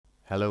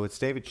Hello, it's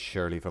David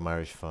Shirley from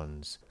Irish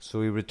Funds. So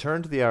we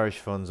return to the Irish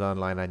Funds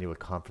online annual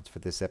conference for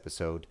this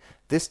episode,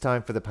 this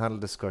time for the panel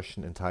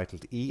discussion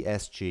entitled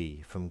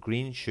ESG, From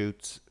Green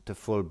Shoots to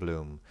Full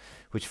Bloom,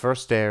 which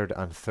first aired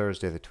on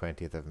Thursday the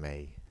 20th of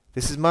May.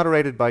 This is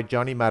moderated by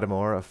Johnny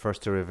Matamore of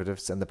First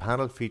Derivatives, and the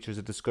panel features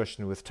a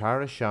discussion with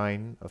Tara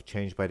Shine of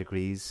Change by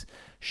Degrees,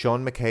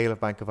 Sean McHale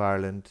of Bank of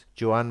Ireland,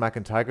 Joanne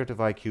McIntyre of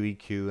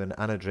IQEQ, and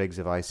Anna Driggs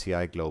of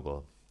ICI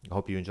Global. I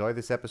hope you enjoy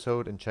this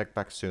episode and check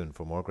back soon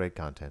for more great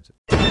content.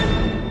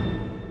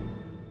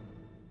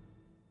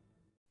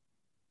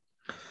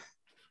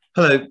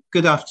 Hello,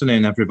 good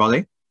afternoon,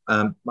 everybody.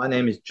 My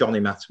name is Johnny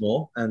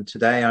Matamore, and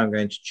today I'm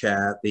going to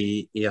chair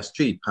the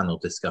ESG panel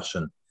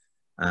discussion.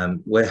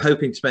 We're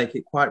hoping to make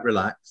it quite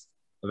relaxed,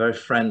 a very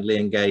friendly,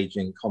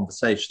 engaging,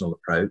 conversational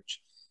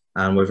approach,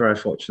 and we're very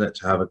fortunate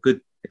to have a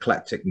good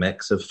eclectic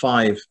mix of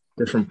 5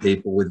 different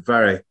people with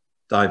very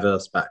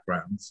diverse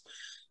backgrounds.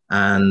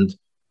 And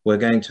we're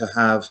going to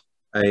have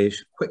a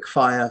quick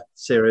fire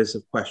series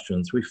of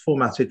questions. We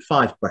formatted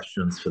 5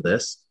 questions for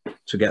this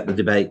to get the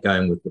debate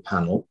going with the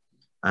panel.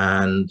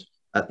 And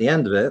at the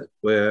end of it,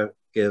 we'll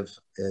give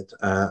it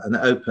an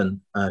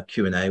open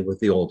Q&A with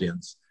the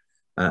audience.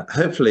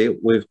 Hopefully,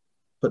 we've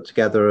put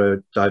together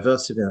a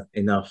diverse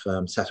enough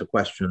set of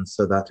questions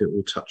so that it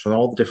will touch on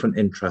all the different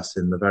interests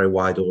in the very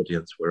wide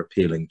audience we're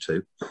appealing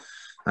to.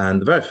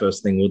 And the very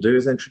first thing we'll do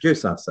is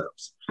introduce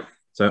ourselves.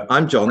 So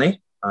I'm Johnny.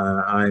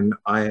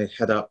 I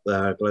head up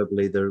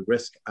globally the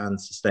risk and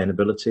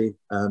sustainability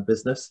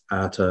business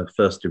at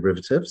First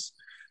Derivatives.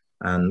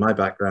 And my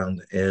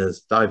background is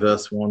a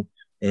diverse one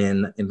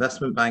in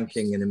investment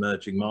banking in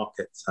emerging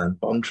markets and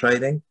bond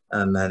trading,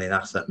 and then in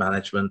asset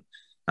management,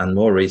 and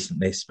more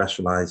recently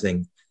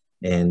specializing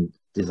in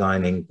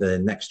designing the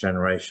next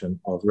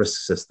generation of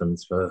risk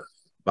systems for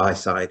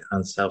buy-side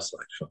and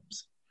sell-side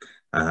firms.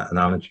 And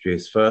I'll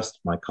introduce first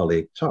my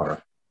colleague,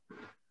 Tara.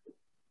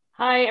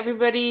 Hi,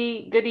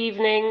 everybody. Good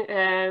evening.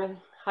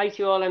 Hi to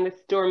you all on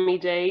this stormy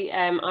day.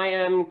 I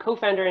am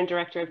co-founder and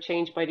director of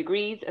Change by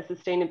Degrees, a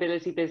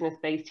sustainability business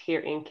based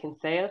here in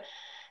Kinsale.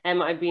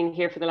 I've been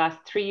here for the last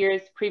 3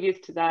 years. Previous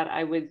to that,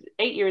 I was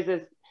 8 years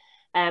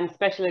as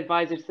special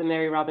advisor to the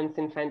Mary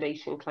Robinson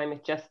Foundation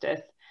Climate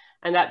Justice.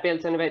 And that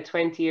built on about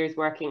 20 years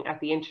working at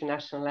the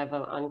international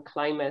level on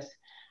climate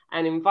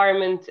and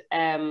environment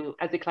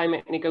as a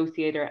climate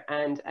negotiator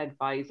and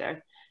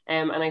advisor.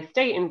 And I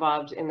stay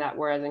involved in that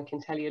world and can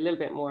tell you a little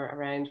bit more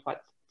around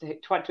what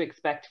to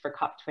expect for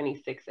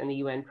COP26 and the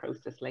UN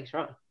process later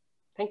on.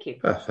 Thank you.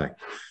 Perfect.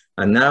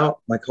 And now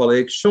my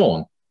colleague,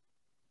 Sean.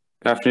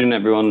 Good afternoon,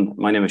 everyone.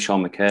 My name is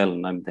Sean McHale,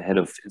 and I'm the head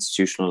of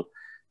institutional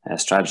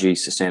strategy,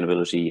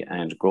 sustainability,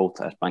 and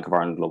growth at Bank of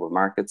Ireland Global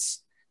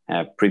Markets.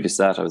 Previous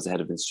to that, I was the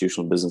head of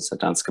institutional business at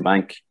Danske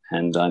Bank,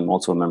 and I'm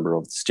also a member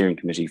of the steering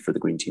committee for the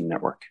Green Team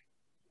Network.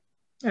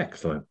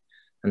 Excellent.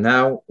 And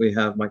now we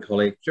have my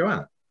colleague,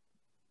 Joanne.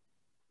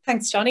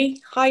 Thanks,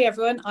 Johnny. Hi,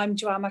 everyone. I'm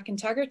Joanne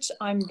McIntyre.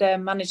 I'm the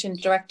Managing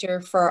Director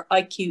for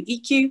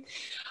IQEQ.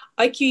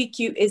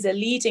 IQEQ is a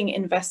leading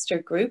investor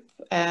group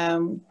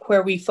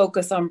where we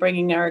focus on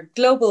bringing our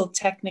global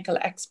technical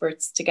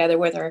experts together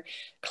with our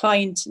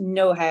client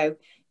know-how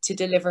to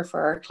deliver for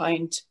our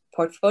client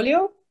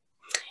portfolio.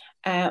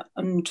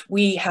 And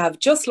we have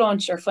just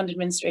launched our fund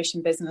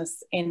administration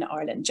business in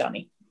Ireland,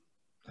 Johnny.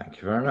 Thank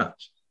you very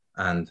much.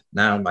 And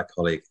now my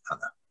colleague,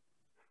 Anna.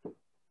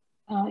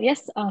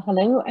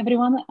 Hello,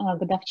 everyone.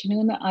 Good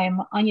afternoon.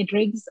 I'm Anya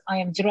Driggs. I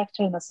am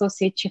Director and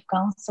Associate Chief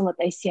Counsel at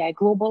ICI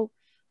Global,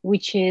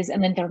 which is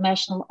an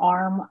international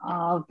arm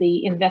of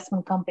the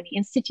Investment Company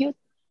Institute,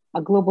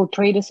 a global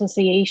trade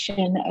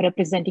association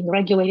representing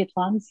regulated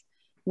funds.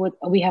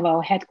 We have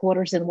our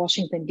headquarters in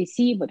Washington,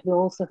 D.C., but we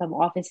also have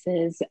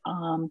offices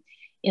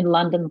in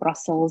London,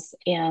 Brussels,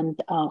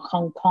 and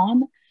Hong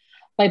Kong.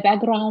 By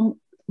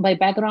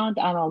background,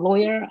 I'm a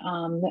lawyer.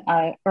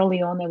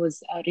 Early on, I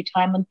was a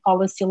retirement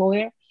policy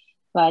lawyer,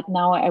 but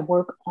now I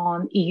work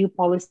on EU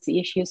policy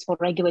issues for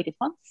regulated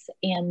funds.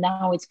 And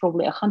now it's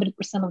probably 100%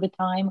 of the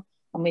time,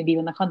 or maybe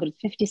even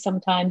 150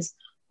 sometimes,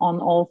 on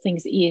all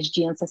things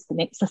ESG and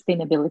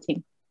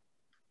sustainability.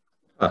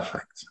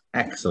 Perfect.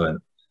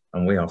 Excellent.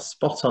 And we are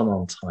spot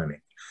on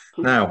timing.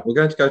 Now, we're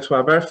going to go to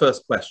our very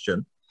first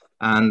question,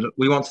 and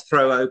we want to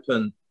throw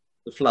open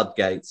the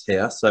floodgates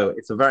here. So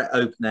it's a very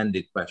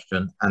open-ended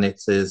question, and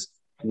it is,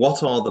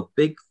 what are the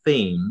big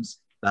themes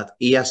that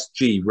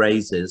ESG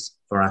raises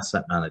for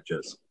asset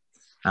managers?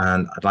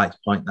 And I'd like to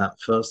point that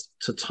first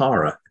to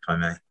Tara, if I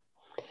may.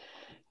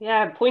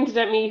 Yeah, pointed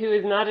at me, who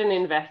is not an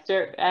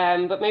investor,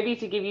 but maybe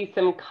to give you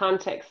some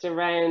context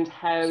around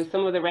how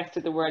some of the rest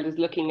of the world is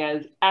looking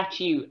at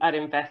you, at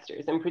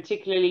investors, and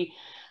particularly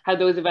how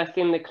those of us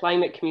in the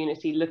climate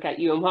community look at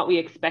you and what we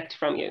expect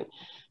from you.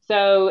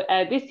 So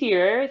this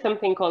year,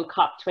 something called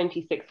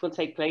COP26 will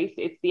take place.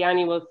 It's the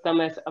annual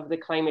summit of the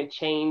Climate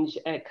Change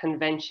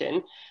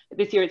Convention.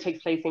 This year it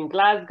takes place in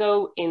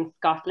Glasgow in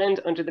Scotland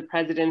under the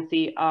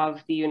presidency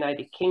of the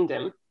United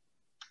Kingdom.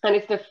 And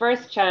it's the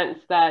first chance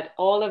that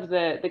all of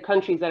the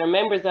countries that are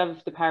members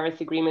of the Paris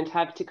Agreement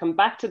have to come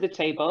back to the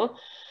table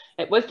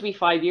it was to be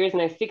 5 years,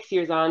 now 6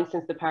 years on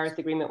since the Paris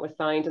Agreement was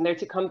signed, and they're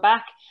to come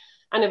back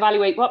and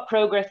evaluate what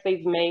progress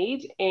they've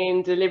made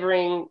in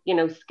delivering,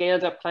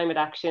 scaled up climate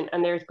action.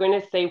 And they're going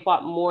to say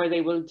what more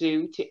they will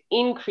do to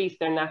increase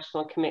their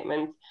national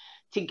commitments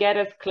to get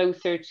us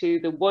closer to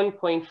the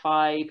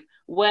 1.5,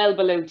 well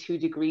below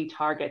 2-degree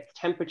targets,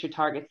 temperature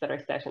targets that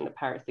are set in the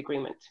Paris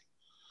Agreement.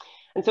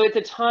 And so it's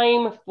a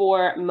time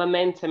for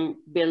momentum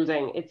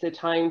building. It's a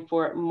time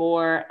for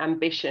more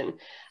ambition.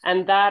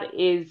 And that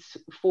is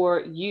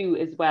for you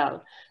as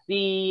well.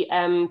 The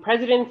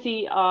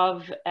presidency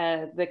of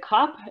the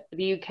COP,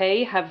 the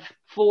UK, have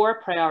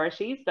 4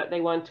 priorities that they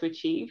want to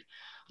achieve.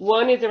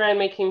 One is around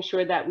making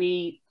sure that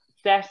we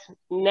set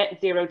net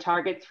zero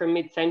targets for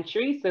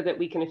mid-century so that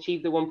we can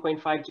achieve the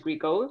 1.5-degree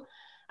goal.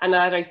 And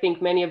that I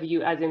think many of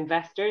you as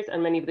investors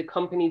and many of the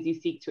companies you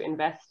seek to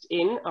invest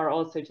in are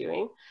also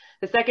doing.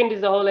 The second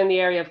is the whole in the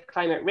area of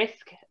climate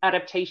risk,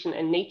 adaptation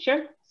and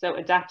nature, so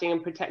adapting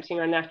and protecting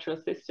our natural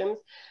systems.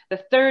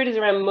 The third is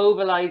around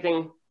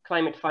mobilizing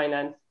climate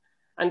finance.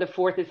 And the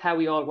fourth is how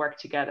we all work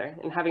together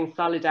and having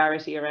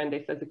solidarity around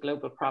this as a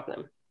global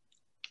problem.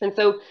 And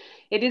so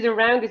it is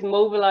around this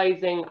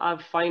mobilizing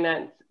of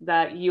finance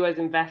that you as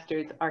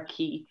investors are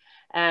key.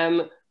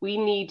 We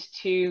need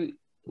to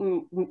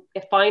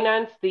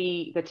finance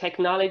the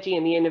technology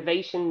and the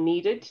innovation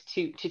needed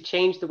to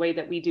change the way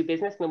that we do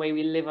business and the way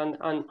we live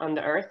on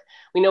the earth.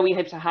 We know we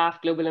have to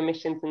halve global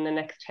emissions in the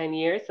next 10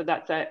 years. So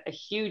that's a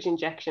huge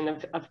injection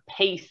of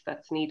pace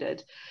that's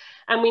needed.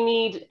 And we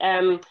need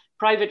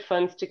private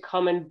funds to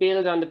come and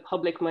build on the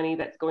public money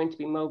that's going to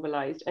be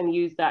mobilized and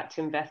use that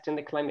to invest in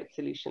the climate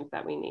solutions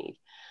that we need.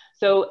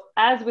 So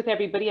as with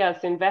everybody else,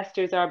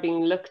 investors are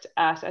being looked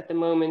at the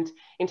moment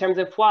in terms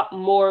of what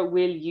more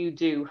will you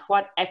do?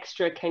 What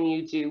extra can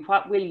you do?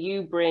 What will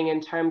you bring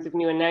in terms of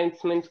new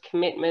announcements,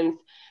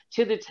 commitments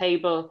to the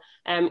table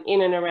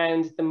in and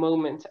around the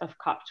moment of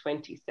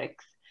COP26?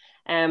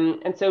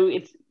 And so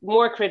it's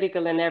more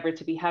critical than ever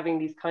to be having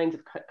these kinds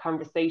of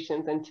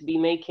conversations and to be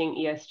making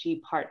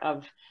ESG part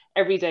of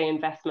everyday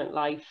investment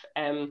life.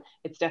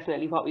 It's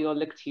definitely what we all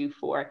look to you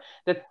for.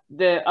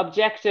 The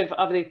objective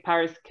of the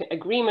Paris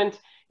Agreement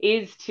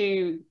is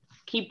to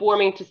keep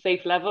warming to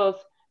safe levels,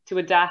 to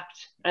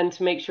adapt, and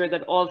to make sure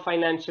that all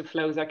financial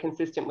flows are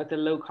consistent with a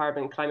low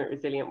carbon, climate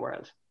resilient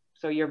world.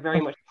 So you're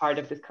very much part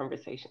of this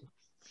conversation.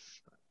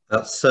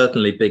 That's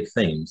certainly big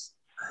themes.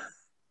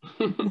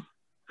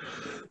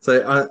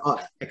 So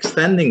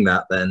extending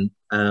that then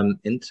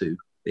into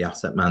the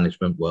asset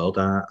management world,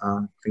 I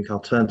think I'll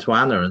turn to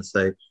Anna and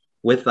say,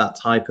 with that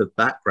type of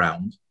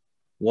background,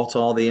 what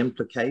are the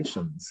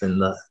implications in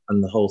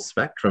the whole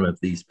spectrum of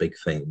these big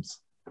themes?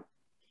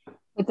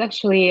 It's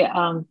actually,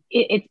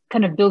 it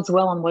kind of builds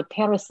well on what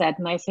Tara said.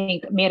 And I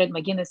think Meredith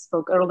McGuinness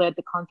spoke earlier at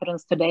the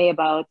conference today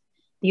about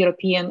the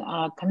European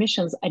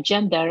Commission's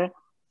agenda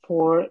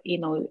for,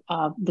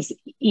 this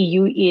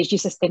EU ESG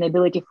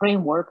sustainability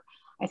framework.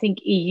 I think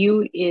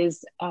EU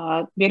is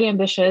very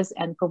ambitious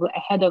and probably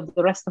ahead of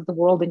the rest of the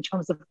world in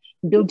terms of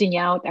building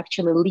out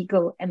actually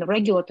legal and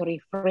regulatory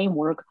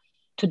framework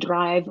to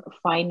drive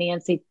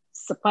financing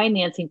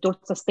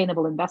towards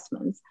sustainable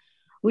investments,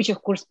 which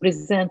of course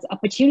presents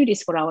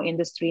opportunities for our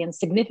industry and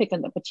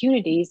significant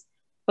opportunities.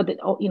 But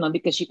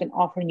because you can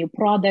offer new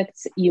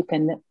products, you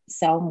can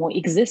sell more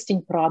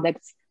existing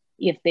products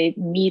if they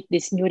meet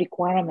these new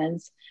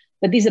requirements.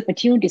 But these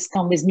opportunities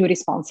come with new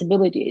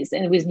responsibilities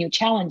and with new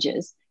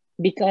challenges,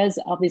 because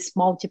of these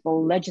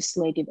multiple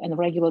legislative and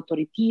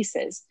regulatory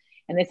pieces.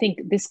 And I think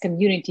this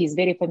community is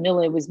very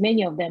familiar with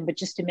many of them, but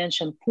just to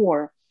mention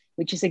 4,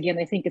 which is, again,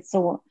 I think it's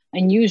so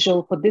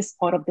unusual for this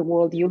part of the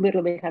world. You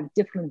literally have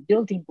different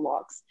building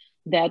blocks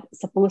that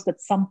supposed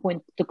at some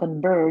point to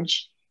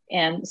converge,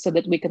 and so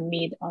that we can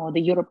meet, the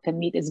Europe can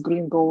meet its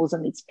green goals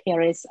and its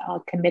Paris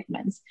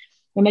commitments.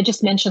 And I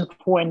just mentioned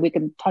 4, and we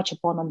can touch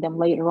upon them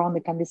later on in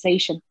the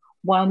conversation.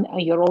 One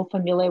you're all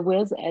familiar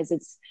with, as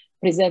it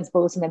presents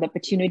both an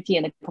opportunity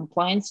and a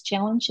compliance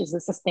challenge, is the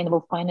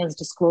Sustainable Finance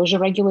Disclosure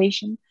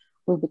Regulation.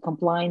 We'll be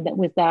compliant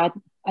with that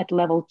at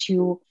level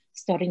 2,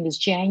 starting this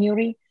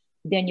January.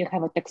 Then you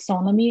have a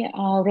taxonomy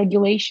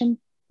regulation,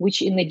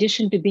 which in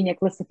addition to being a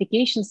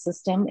classification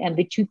system, and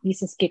the 2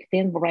 pieces kicked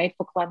in, right,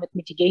 for climate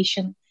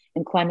mitigation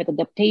and climate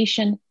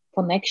adaptation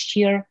for next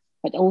year,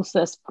 but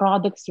also as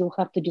products, you'll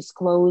have to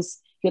disclose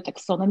your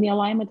taxonomy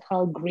alignment,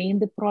 how green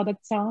the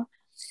products are.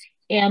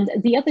 And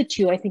the other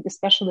 2, I think,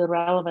 especially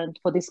relevant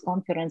for this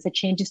conference, are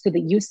changes to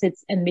the UCITS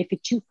and MiFID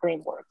II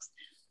frameworks,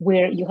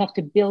 where you have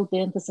to build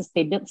in the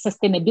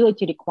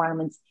sustainability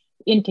requirements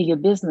into your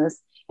business.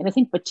 And I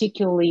think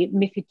particularly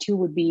MiFID II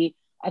would be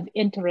of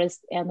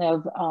interest and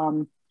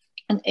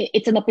and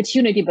it's an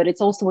opportunity, but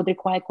it's also would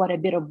require quite a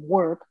bit of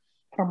work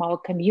from our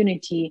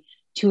community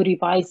to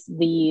revise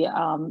the,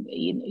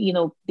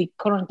 the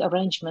current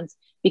arrangements,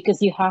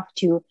 because you have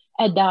to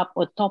adapt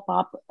or top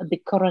up the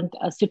current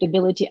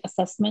suitability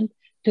assessment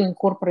to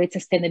incorporate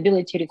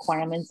sustainability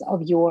requirements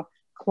of your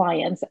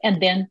clients,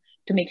 and then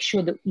to make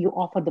sure that you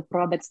offer the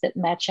products that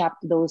match up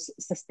to those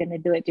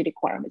sustainability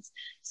requirements.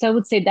 So I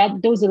would say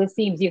that those are the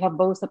themes. You have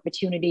both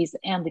opportunities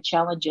and the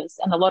challenges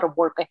and a lot of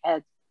work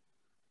ahead.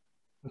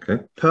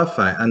 Okay,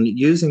 perfect. And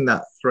using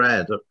that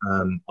thread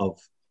of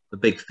the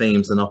big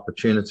themes and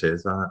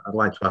opportunities, I'd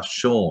like to ask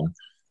Sean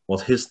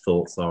what his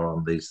thoughts are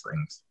on these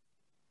things.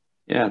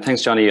 Yeah,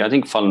 thanks, Johnny. I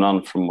think following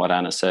on from what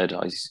Anna said,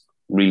 I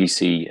really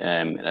see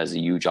it as a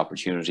huge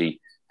opportunity,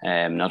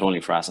 not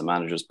only for asset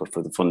managers, but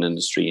for the fund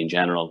industry in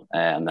general.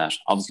 And that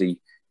obviously,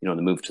 the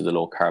move to the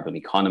low carbon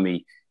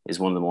economy is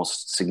one of the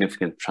most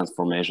significant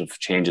transformative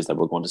changes that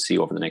we're going to see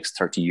over the next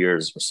 30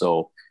 years or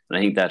so. And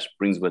I think that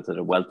brings with it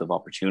a wealth of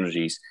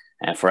opportunities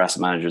for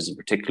asset managers in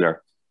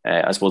particular.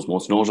 I suppose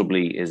most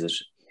notably is it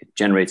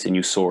generates a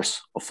new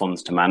source of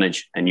funds to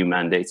manage and new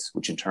mandates,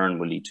 which in turn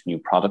will lead to new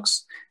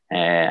products.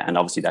 And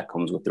obviously that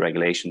comes with the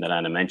regulation that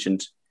Anna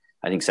mentioned.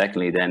 I think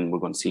secondly, then we're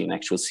going to see an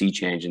actual sea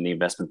change in the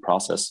investment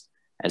process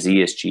as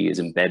ESG is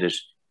embedded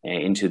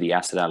into the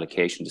asset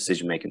allocation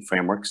decision-making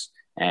frameworks.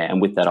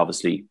 And with that,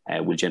 obviously,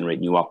 will generate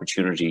new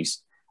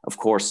opportunities. Of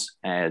course,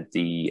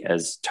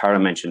 as Tara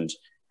mentioned,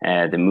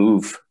 the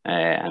move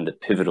and the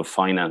pivot of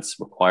finance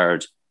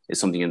required is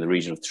something in the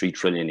region of 3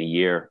 trillion a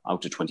year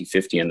out to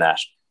 2050 and that.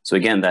 So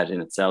again, that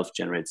in itself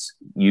generates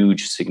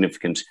huge,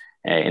 significant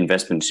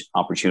investment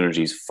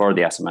opportunities for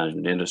the asset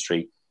management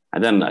industry.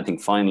 And then I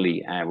think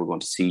finally, we're going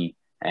to see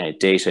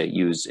data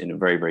used in a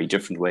very, very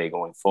different way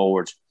going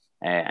forward.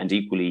 And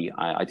equally,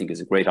 I think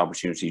is a great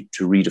opportunity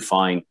to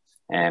redefine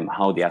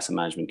how the asset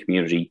management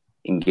community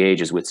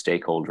engages with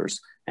stakeholders.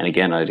 And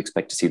again, I'd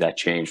expect to see that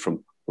change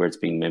from where it's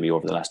been maybe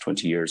over the last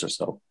 20 years or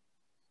so.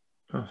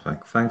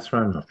 Perfect. Thanks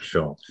very much,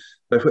 Sean.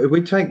 If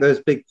we take those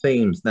big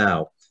themes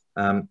now,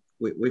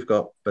 we've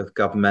got both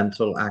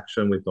governmental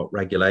action, we've got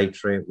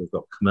regulatory, we've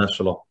got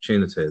commercial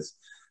opportunities.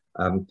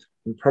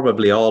 We're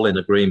probably all in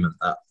agreement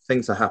that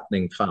things are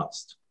happening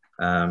fast.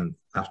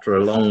 After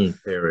a long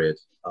period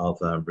of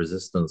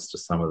resistance to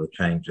some of the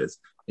changes,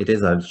 it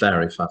is a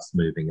very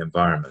fast-moving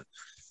environment.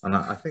 And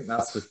I think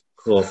that's the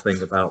core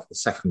thing about the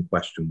second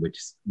question, which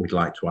we'd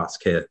like to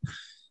ask here.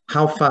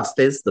 How fast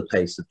is the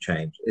pace of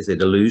change? Is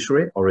it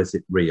illusory or is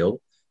it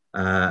real?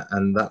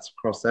 And that's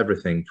across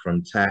everything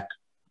from tech,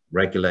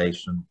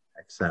 regulation,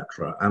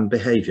 etc., and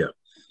behavior.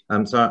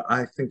 So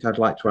I think I'd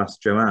like to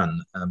ask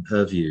Joanne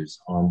her views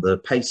on the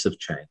pace of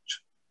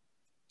change.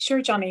 Sure,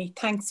 Johnny,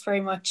 thanks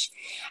very much.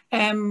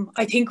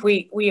 I think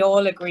we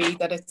all agree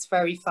that it's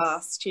very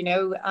fast.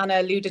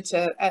 Anna alluded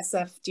to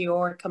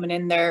SFDR coming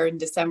in there in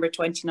December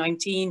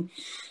 2019.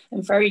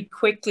 And very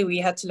quickly, we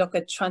had to look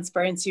at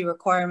transparency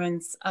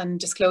requirements and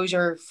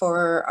disclosure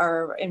for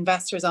our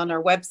investors on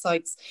our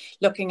websites,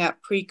 looking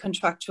at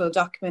pre-contractual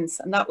documents.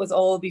 And that was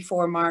all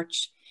before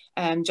March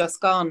just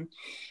gone.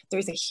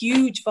 There's a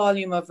huge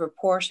volume of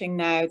reporting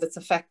now that's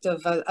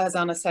effective, as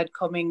Anna said,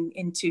 coming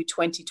into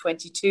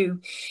 2022.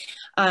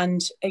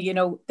 And,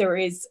 there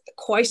is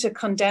quite a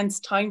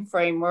condensed time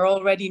frame. We're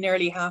already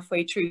nearly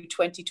halfway through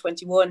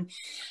 2021.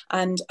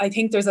 And I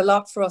think there's a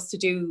lot for us to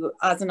do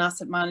as an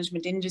asset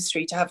management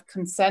industry to have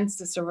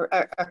consensus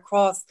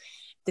across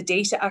the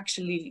data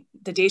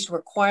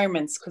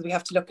requirements, because we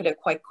have to look at it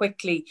quite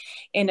quickly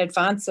in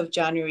advance of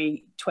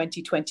January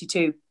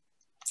 2022.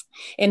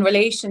 In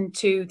relation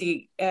to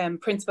the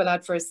principal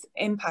adverse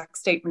impact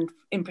statement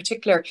in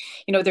particular,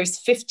 there's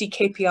 50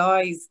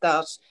 KPIs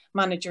that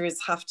managers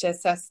have to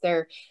assess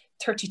there.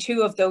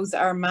 32 of those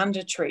are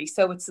mandatory.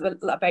 So it's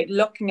about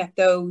looking at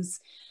those,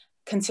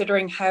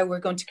 considering how we're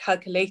going to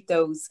calculate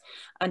those.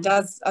 And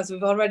as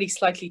we've already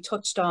slightly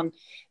touched on,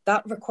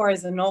 that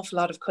requires an awful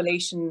lot of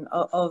collation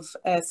of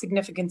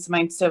significant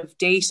amounts of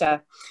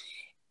data.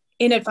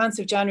 In advance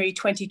of January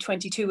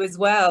 2022 as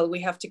well, we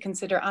have to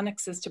consider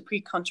annexes to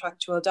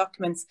pre-contractual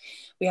documents.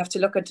 We have to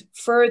look at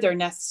further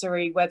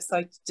necessary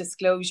website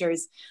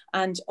disclosures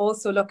and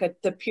also look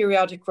at the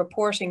periodic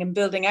reporting and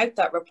building out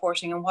that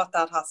reporting and what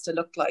that has to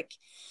look like.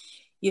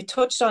 You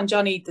touched on,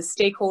 Johnny, the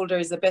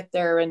stakeholders a bit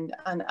there and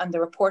the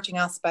reporting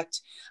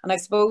aspect. And I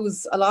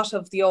suppose a lot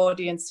of the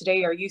audience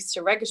today are used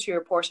to regulatory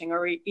reporting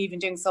or even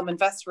doing some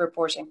investor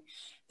reporting.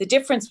 The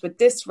difference with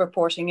this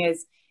reporting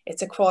is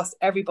it's across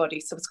everybody.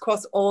 So it's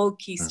across all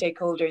key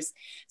stakeholders.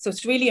 So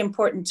it's really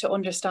important to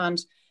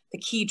understand the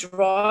key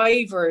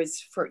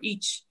drivers for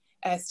each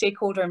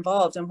stakeholder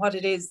involved and what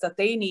it is that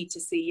they need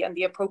to see and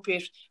the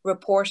appropriate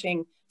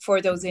reporting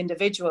for those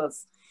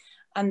individuals.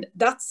 And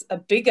that's a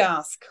big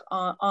ask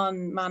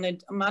on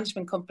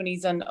management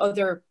companies and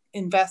other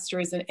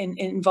investors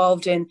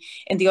involved in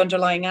the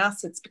underlying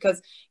assets,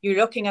 because you're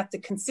looking at the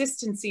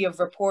consistency of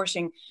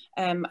reporting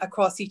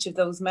across each of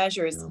those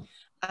measures. Yeah.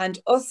 And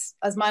us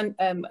as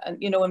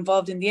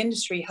involved in the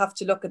industry have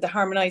to look at the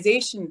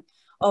harmonization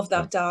of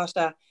that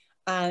data.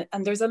 And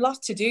there's a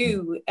lot to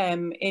do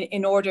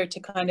in order to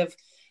kind of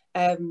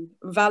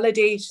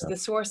validate the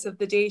source of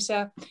the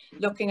data,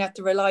 looking at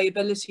the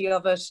reliability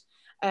of it,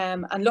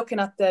 and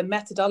looking at the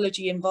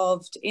methodology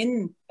involved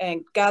in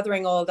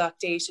gathering all that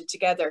data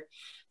together.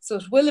 So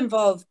it will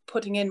involve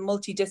putting in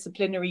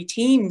multidisciplinary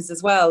teams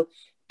as well,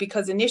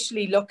 because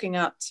initially looking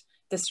at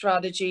the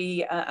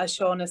strategy, as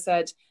Shauna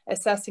said,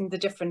 assessing the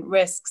different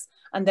risks,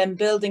 and then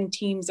building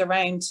teams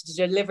around to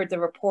deliver the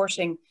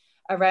reporting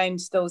around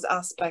those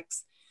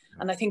aspects.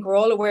 And I think we're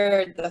all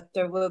aware that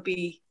there will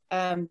be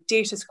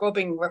data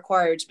scrubbing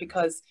required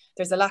because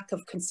there's a lack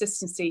of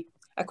consistency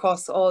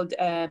across all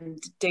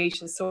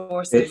data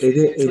sources.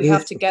 So we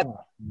have to get...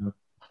 Oh,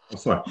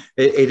 sorry.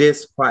 It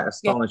is quite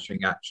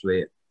astonishing,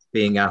 actually,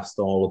 being asked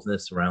all of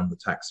this around the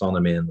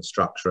taxonomy and the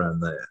structure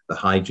and the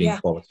hygiene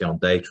quality on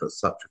data at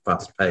such a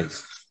fast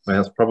pace. I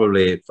mean, that's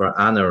probably for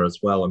Anna as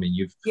well. I mean,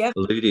 you've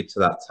alluded to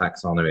that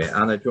taxonomy.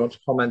 Anna, do you want to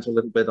comment a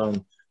little bit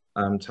on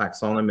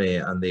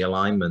taxonomy and the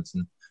alignment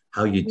and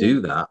how you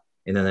do that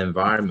in an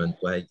environment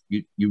where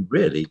you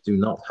really do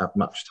not have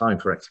much time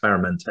for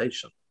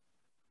experimentation?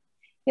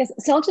 Yes,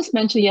 so I'll just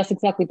mention, yes,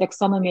 exactly,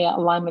 taxonomy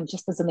alignment,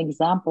 just as an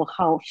example,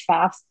 how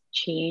fast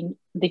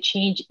the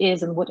change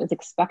is and what is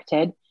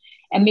expected.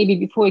 And maybe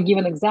before I give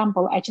an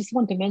example, I just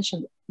want to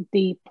mention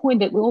the point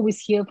that we always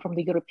hear from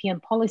the European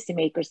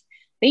policymakers.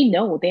 They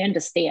know, they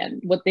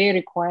understand what they're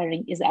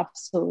requiring is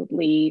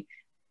absolutely,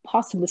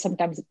 possibly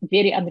sometimes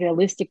very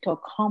unrealistic to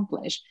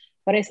accomplish.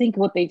 But I think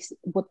what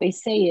they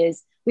say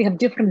is we have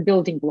different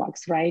building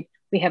blocks, right?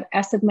 We have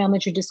asset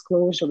manager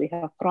disclosure, we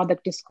have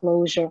product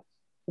disclosure,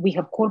 we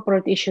have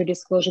corporate issue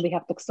disclosure, we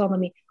have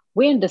taxonomy.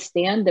 We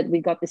understand that we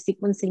got the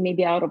sequencing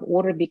maybe out of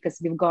order because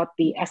we've got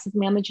the asset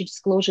manager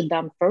disclosure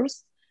done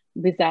first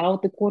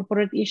without the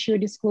corporate issue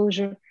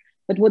disclosure.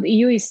 But what the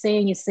EU is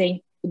saying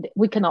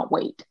we cannot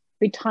wait.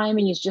 The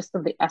timing is just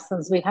of the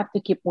essence. We have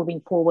to keep moving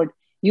forward.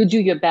 You do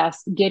your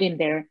best, get in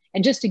there.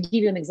 And just to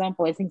give you an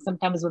example, I think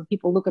sometimes when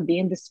people look at the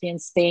industry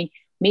and saying,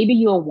 maybe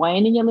you're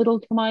whining a little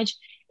too much,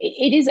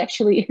 it is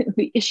actually,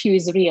 the issue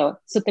is real.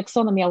 So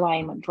taxonomy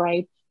alignment,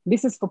 right?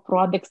 This is for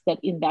products that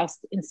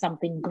invest in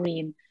something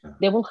green.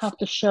 They will have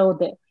to show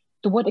that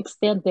to what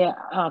extent they're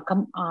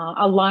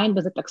aligned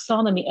with the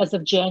taxonomy as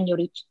of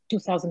January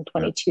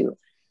 2022.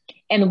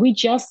 And we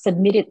just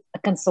submitted a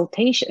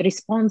consultation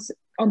response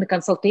on the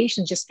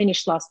consultation just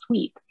finished last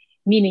week,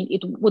 meaning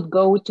it would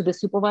go to the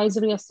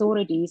supervisory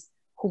authorities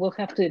who will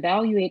have to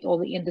evaluate all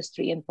the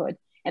industry input.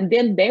 And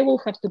then they will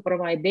have to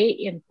provide their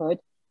input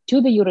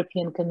to the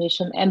European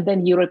Commission, and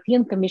then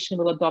European Commission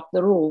will adopt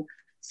the rule.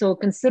 So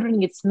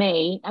considering it's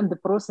May and the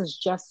process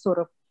just sort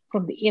of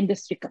from the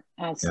industry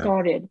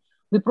started,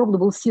 we probably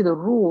will see the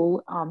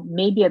rule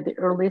maybe at the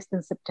earliest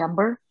in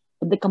September,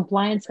 but the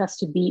compliance has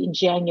to be in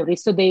January.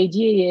 So the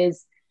idea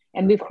is,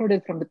 and we've heard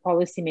it from the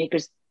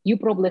policymakers, you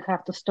probably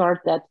have to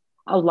start that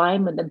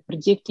alignment and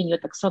predicting your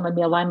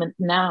taxonomy alignment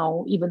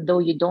now, even though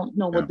you don't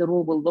know what the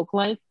rule will look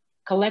like.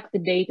 Collect the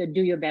data,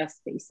 do your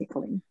best,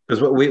 basically.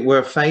 Because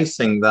we're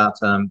facing that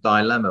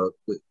dilemma.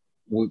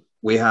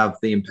 We have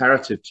the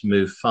imperative to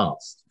move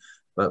fast,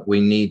 but we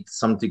need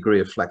some degree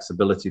of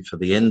flexibility for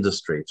the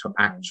industry to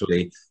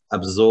actually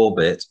absorb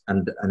it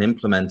and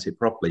implement it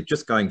properly.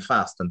 Just going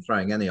fast and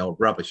throwing any old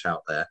rubbish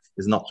out there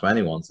is not to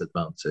anyone's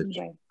advantage.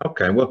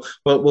 Okay, well,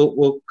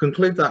 we'll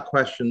conclude that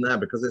question there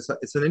because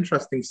it's an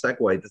interesting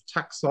segue. The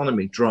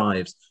taxonomy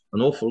drives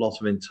an awful lot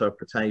of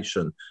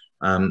interpretation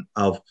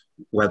of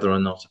whether or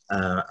not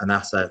an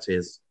asset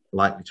is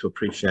likely to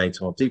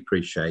appreciate or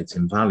depreciate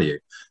in value.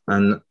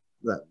 And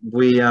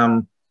we've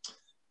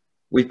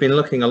been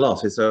looking a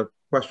lot. It's a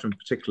question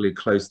particularly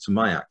close to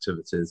my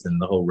activities in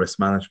the whole risk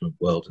management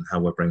world and how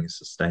we're bringing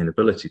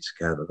sustainability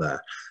together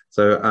there.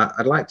 So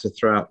I'd like to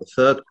throw out the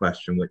third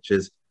question, which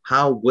is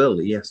how will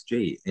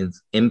ESG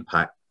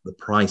impact the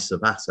price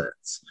of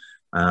assets?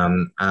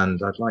 And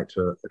I'd like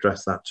to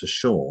address that to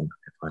Sean,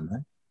 if I may.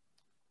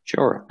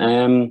 Sure.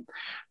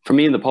 For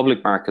me in the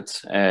public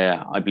markets,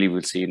 I believe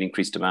we'll see an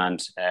increased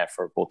demand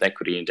for both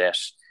equity and debt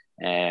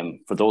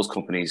for those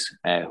companies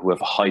who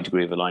have a high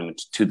degree of alignment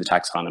to the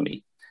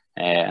taxonomy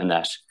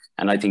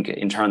and I think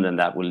in turn then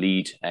that will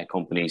lead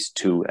companies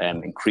to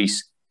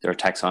increase their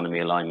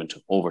taxonomy alignment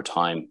over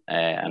time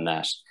and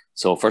that.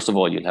 So first of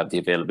all, you'll have the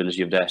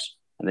availability of debt,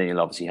 and then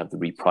you'll obviously have the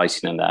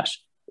repricing on that.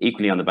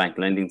 Equally on the bank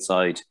lending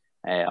side,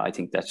 I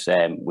think that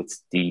with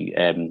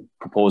the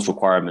proposed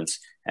requirements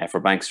for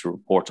banks to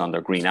report on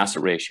their green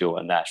asset ratio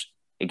and that,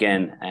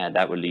 again,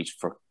 that will lead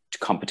to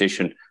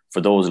competition for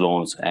those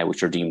loans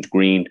which are deemed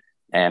green,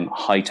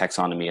 high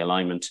taxonomy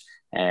alignment,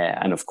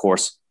 and of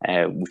course,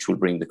 which will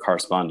bring the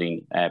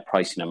corresponding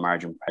pricing and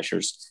margin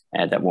pressures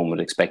that one would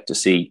expect to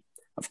see.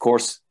 Of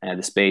course,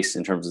 the space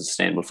in terms of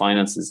sustainable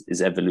finance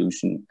is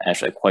evolution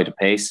at quite a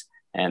pace,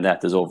 and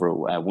that there's over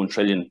 $1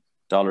 trillion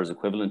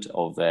equivalent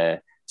of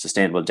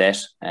sustainable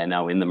debt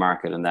now in the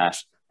market, and that,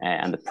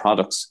 and the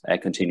products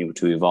continue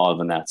to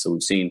evolve in that. So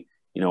we've seen,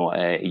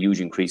 a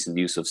huge increase in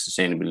the use of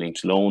sustainability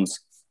linked loans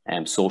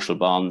and social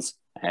bonds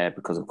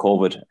because of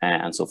COVID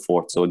and so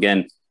forth. So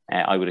again,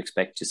 I would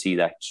expect to see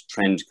that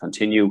trend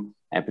continue,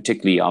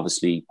 particularly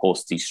obviously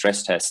post the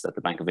stress tests that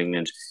the Bank of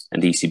England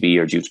and the ECB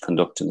are due to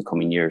conduct in the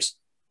coming years.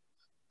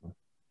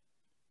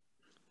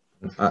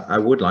 I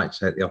would like to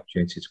take the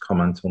opportunity to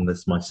comment on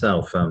this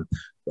myself.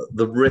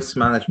 The risk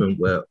management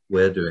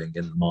we're doing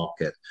in the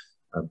market,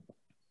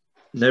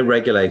 no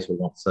regulator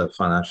wants a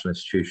financial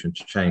institution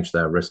to change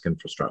their risk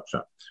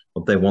infrastructure.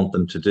 What they want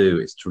them to do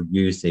is to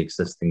use the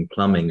existing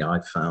plumbing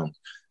I've found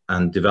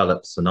and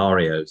develop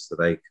scenarios so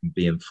they can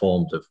be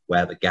informed of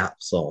where the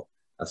gaps are,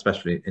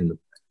 especially in the,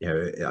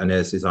 I know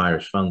this is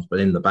Irish funds, but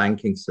in the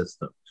banking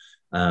system,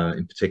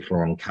 in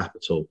particular on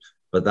capital.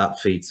 But that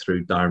feeds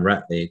through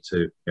directly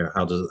to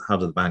how do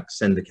the banks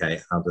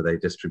syndicate? How do they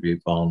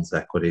distribute bonds,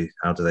 equity?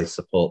 How do they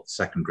support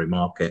secondary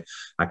market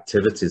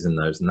activities in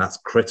those? And that's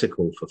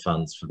critical for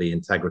funds for the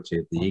integrity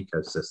of the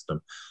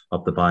ecosystem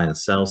of the buy and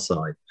sell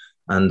side.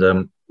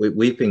 And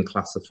we've been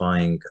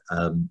classifying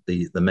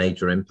the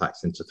major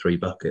impacts into 3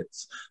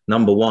 buckets.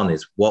 Number 1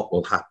 is what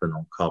will happen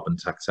on carbon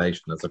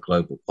taxation as a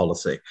global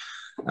policy.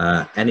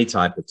 Any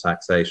type of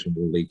taxation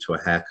will lead to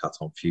a haircut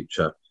on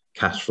future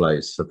cash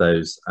flows for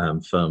those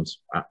firms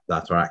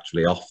that are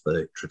actually off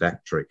the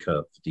trajectory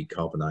curve for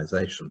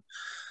decarbonisation.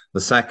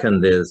 The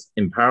second is,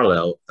 in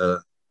parallel,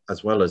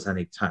 as well as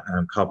any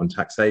carbon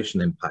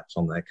taxation impact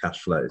on their cash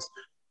flows,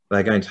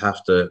 they're going to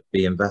have to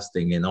be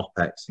investing in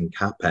OPEX and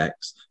CAPEX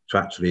to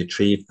actually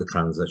achieve the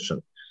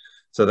transition.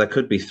 So there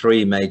could be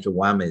 3 major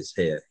whammies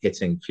here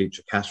hitting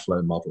future cash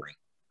flow modelling.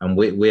 And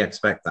we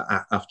expect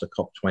that after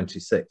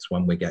COP26,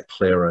 when we get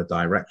clearer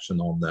direction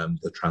on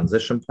the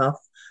transition path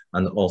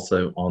and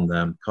also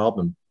on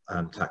carbon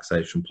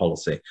taxation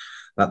policy,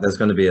 that there's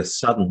going to be a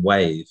sudden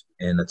wave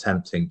in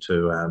attempting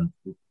to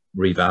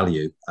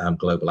revalue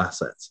global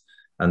assets.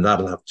 And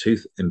that'll have 2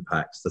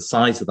 impacts. The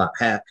size of that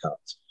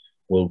haircut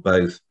will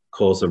both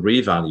cause a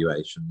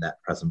revaluation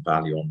net present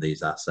value on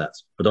these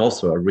assets, but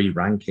also a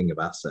re-ranking of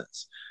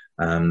assets.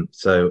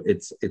 So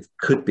it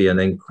could be an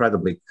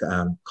incredibly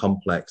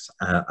complex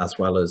as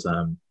well as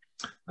a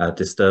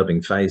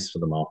disturbing phase for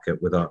the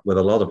market with a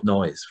lot of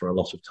noise for a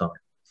lot of time.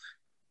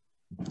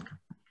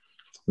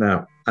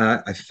 Now,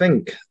 I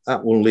think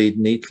that will lead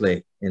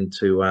neatly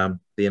into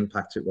the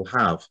impact it will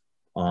have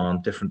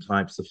on different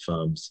types of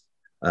firms.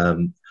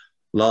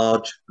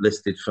 Large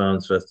listed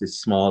firms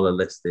versus smaller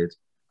listed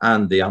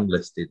and the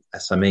unlisted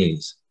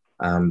SMEs.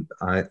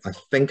 I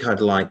think I'd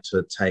like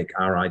to take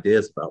our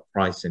ideas about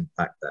price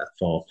impact,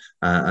 therefore,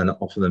 and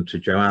offer them to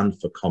Joanne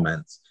for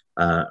comments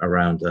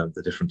around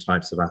the different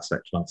types of asset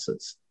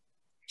classes.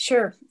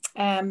 Sure.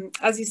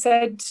 As you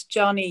said,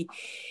 Johnny,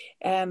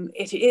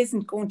 it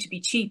isn't going to be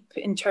cheap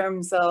in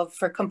terms of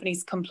for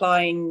companies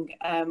complying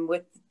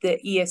with the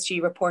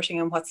ESG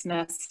reporting and what's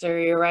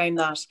necessary around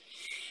that.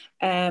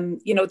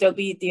 There'll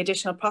be the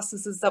additional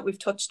processes that we've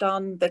touched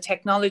on, the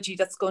technology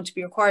that's going to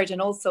be required,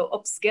 and also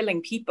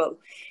upskilling people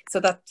so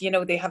that,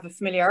 they have a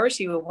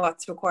familiarity with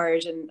what's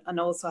required and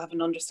also have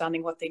an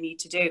understanding what they need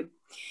to do.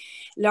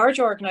 Large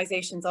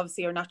organisations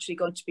obviously are naturally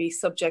going to be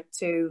subject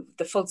to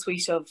the full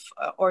suite of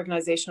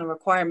organisational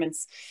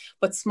requirements,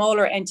 but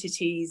smaller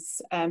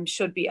entities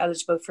should be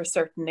eligible for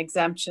certain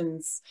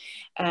exemptions.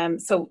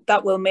 So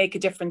that will make a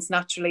difference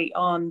naturally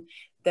on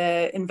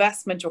the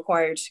investment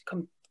required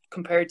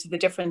compared to the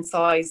different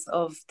size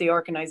of the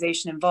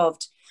organisation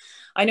involved.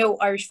 I know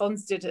Irish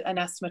Funds did an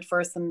estimate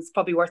for us, and it's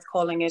probably worth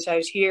calling it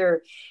out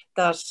here,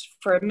 that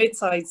for a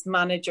mid-sized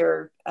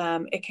manager,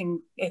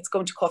 it's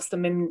going to cost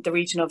them in the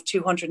region of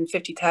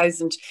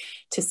 250,000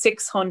 to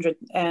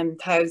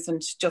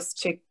 600,000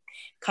 just to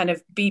kind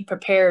of be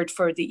prepared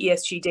for the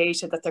ESG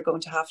data that they're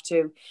going to have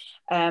to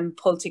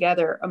pull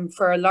together.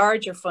 For a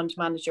larger fund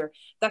manager,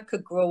 that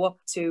could grow up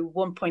to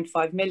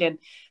 1.5 million.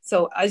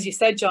 So as you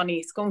said, Johnny,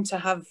 it's going to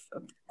have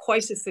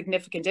quite a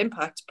significant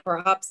impact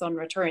perhaps on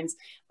returns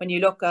when you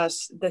look at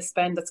the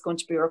spend that's going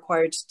to be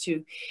required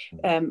to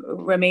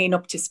remain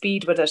up to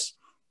speed with it.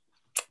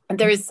 And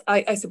there is,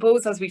 I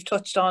suppose, as we've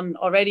touched on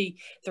already,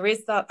 there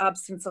is that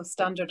absence of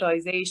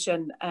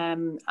standardization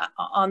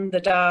on the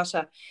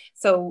data.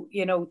 So,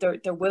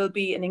 there will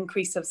be an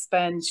increase of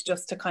spend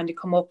just to kind of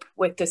come up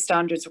with the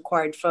standards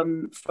required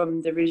from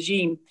the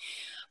regime.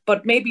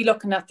 But maybe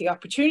looking at the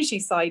opportunity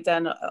side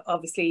then,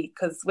 obviously,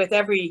 because with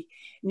every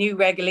new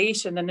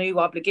regulation, a new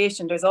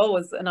obligation, there's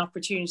always an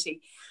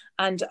opportunity.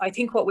 And I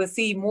think what we'll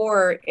see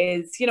more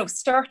is,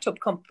 startup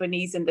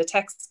companies in the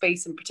tech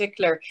space in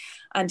particular,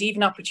 and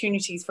even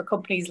opportunities for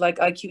companies like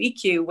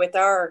IQ-EQ with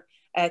our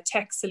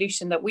tech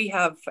solution that we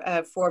have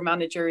for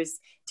managers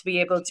to be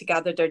able to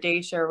gather their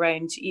data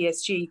around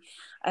ESG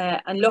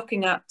and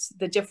looking at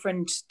the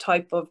different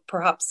type of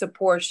perhaps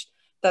support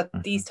that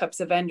these types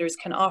of vendors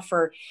can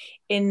offer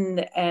in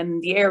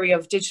the area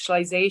of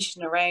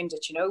digitalization around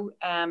it,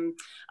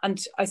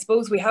 and I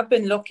suppose we have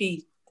been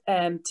lucky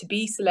to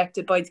be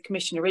selected by the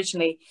Commission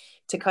originally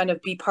to kind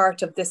of be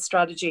part of this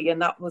strategy,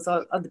 and that was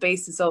on the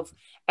basis of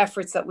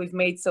efforts that we've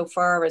made so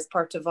far as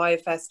part of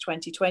IFS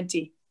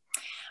 2020.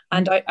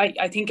 And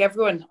I think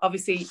everyone,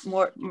 obviously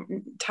more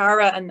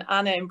Tara and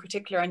Anna in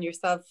particular, and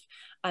yourself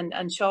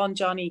and Sean,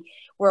 Johnny,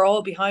 we're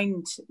all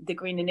behind the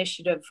Green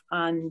Initiative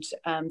and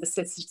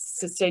the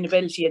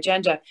sustainability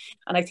agenda.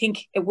 And I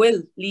think it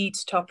will lead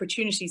to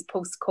opportunities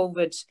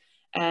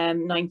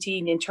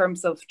post-COVID-19 in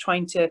terms of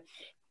trying to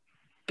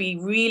be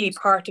really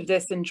part of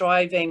this and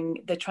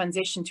driving the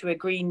transition to a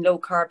green, low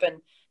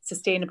carbon,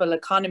 sustainable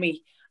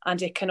economy.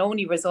 and it can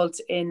only result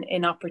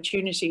in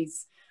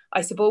opportunities.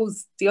 I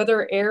suppose the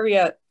other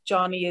area,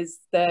 Johnny, is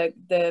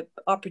the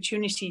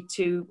opportunity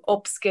to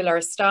upskill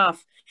our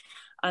staff.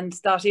 And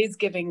that is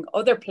giving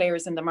other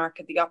players in the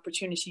market the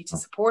opportunity to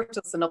support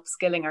us in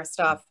upskilling our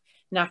staff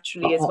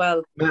naturally as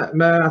well.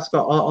 May I ask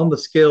on the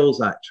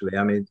skills, actually?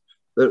 I mean,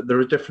 there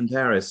are different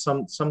areas.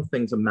 Some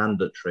things are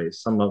mandatory,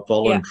 some are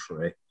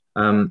voluntary.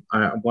 Yeah.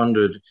 I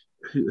wondered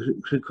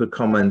who could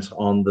comment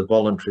on the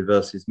voluntary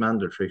versus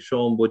mandatory.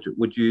 Sean,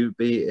 would you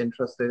be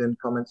interested in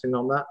commenting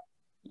on that?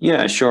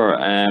 Yeah, sure.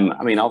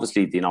 I mean,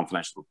 obviously, the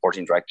non-financial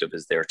reporting directive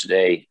is there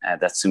today.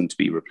 That's soon to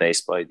be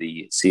replaced by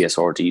the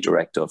CSRD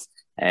directive,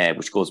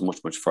 which goes much,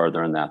 much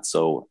further in that.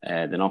 So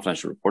the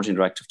non-financial reporting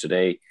directive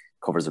today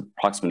covers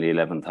approximately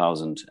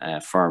 11,000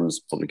 firms,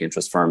 public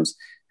interest firms,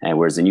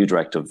 whereas the new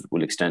directive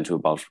will extend to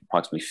about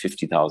approximately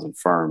 50,000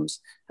 firms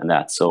and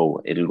that.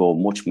 So it'll go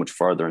much, much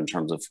further in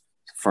terms of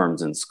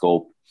firms in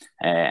scope,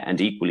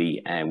 and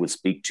equally will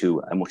speak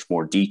to a much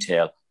more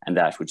detail and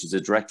that, which is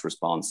a direct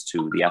response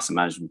to the asset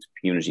management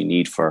community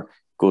need for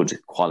good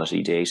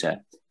quality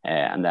data,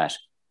 and that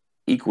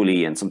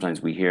equally. And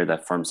sometimes we hear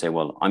that firms say,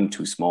 well, I'm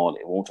too small,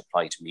 it won't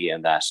apply to me,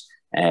 and that.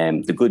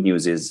 The good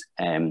news is,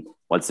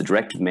 whilst the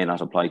directive may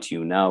not apply to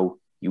you now,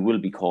 you will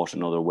be caught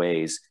in other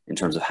ways in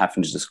terms of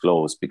having to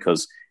disclose,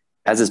 because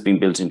as it's been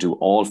built into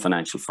all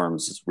financial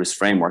firms' risk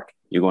framework,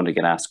 you're going to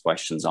get asked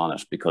questions on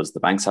it, because the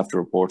banks have to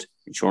report,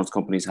 insurance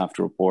companies have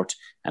to report,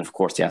 and of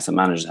course the asset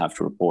managers have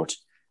to report.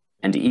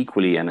 And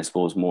equally, and I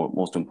suppose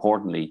most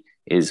importantly,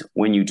 is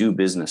when you do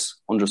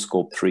business under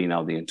Scope 3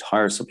 now, the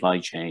entire supply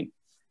chain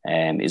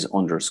is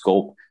under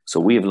scope. So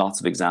we have lots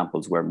of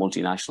examples where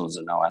multinationals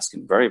are now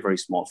asking very, very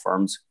small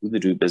firms who they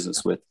do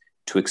business with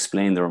to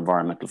explain their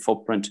environmental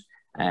footprint,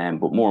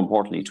 but more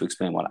importantly, to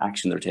explain what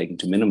action they're taking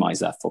to minimize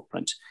that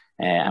footprint,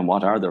 and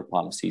what are their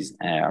policies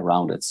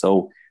around it.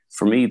 So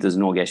for me, there's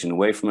no getting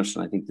away from it.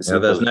 And I think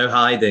there's no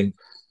hiding.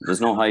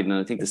 There's no hiding. And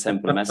I think the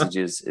simple message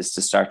is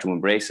to start to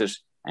embrace it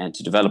and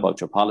to develop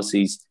out your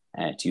policies,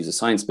 to use a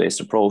science-based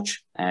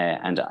approach,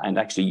 and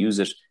actually use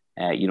it,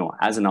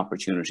 as an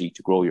opportunity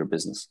to grow your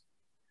business.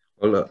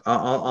 Well, look,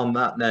 on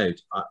that note,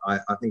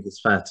 I think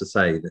it's fair to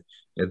say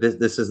that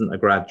this isn't a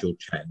gradual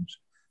change.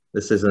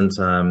 This isn't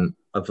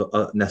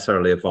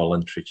necessarily a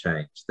voluntary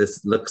change.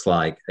 This looks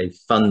like a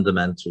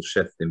fundamental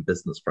shift in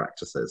business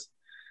practices,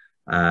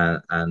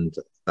 and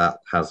that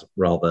has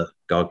rather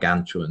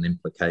gargantuan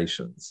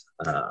implications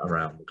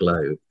around the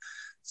globe.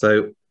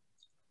 So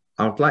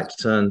I'd like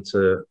to turn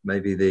to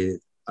maybe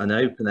an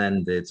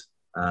open-ended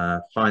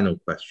final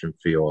question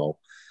for you all.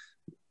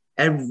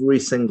 Every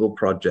single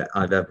project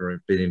I've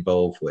ever been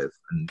involved with,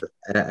 and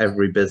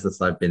every business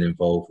I've been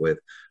involved with,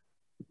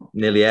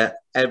 nearly in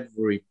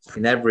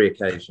every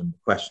occasion, the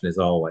question is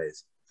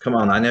always, come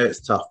on, I know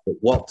it's tough, but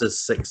what does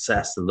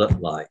success look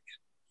like?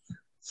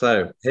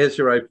 So here's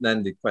your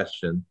open-ended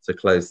question to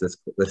close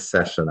this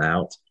session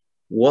out.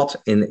 What,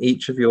 in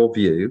each of your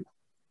view,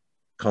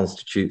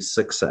 constitutes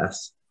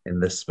success in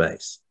this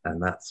space?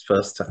 And that's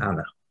first to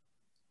Anna.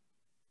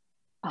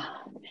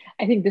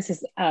 I think this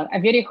is a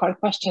very hard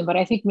question, but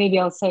I think maybe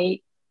I'll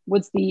say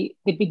what's the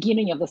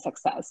beginning of the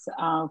success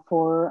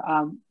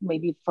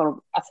maybe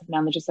for asset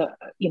managers,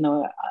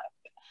 and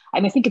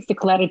I think it's the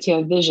clarity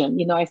of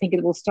vision. I think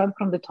it will start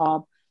from the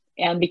top,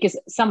 and because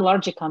some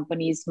larger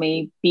companies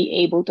may be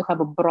able to have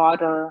a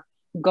broader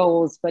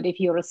goals, but if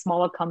you're a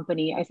smaller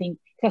company, I think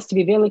it has to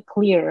be very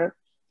clear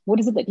what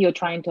is it that you're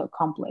trying to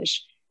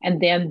accomplish,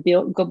 and then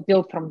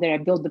build from there,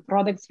 build the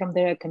products from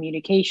there,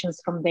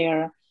 communications from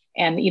there.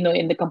 And,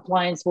 in the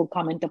compliance will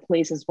come into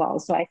place as well.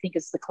 So I think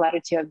it's the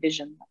clarity of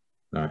vision.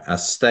 All right. A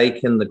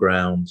stake in the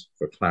ground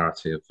for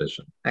clarity of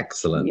vision.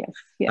 Excellent. Yes,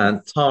 yes.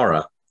 And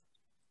Tara,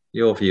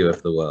 your view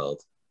of the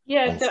world.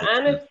 Yeah, so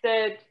Anna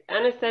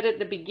said at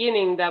the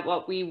beginning that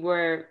what we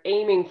were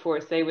aiming for,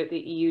 say, with the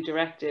EU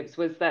directives,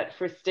 was that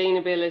for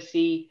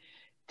sustainability,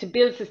 to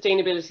build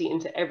sustainability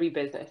into every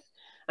business.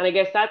 And I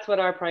guess that's what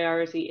our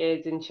priority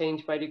is in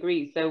Change by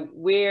Degrees. So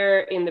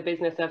we're in the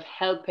business of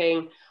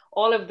helping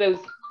all of those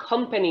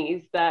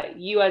companies that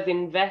you as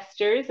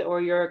investors,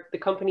 or the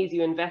companies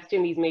you invest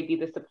in, these may be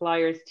the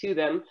suppliers to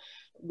them,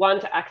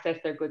 want to access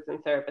their goods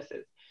and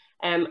services.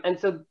 And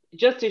so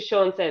just as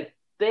Sean said,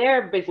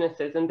 their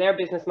businesses and their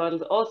business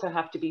models also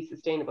have to be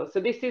sustainable.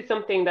 So this is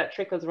something that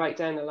trickles right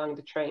down along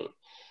the train.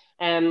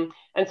 And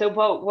so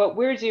what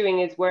we're doing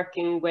is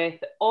working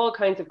with all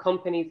kinds of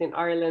companies in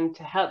Ireland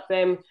to help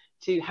them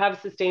to have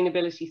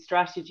sustainability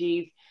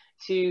strategies,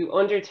 to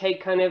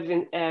undertake kind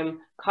of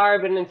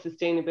carbon and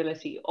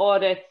sustainability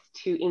audits,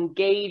 to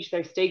engage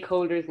their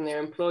stakeholders and their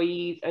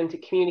employees, and to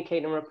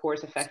communicate and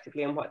report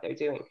effectively on what they're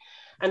doing.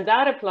 And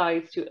that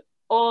applies to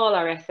all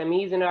our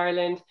SMEs in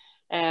Ireland,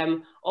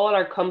 all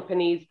our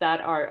companies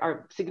that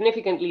are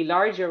significantly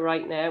larger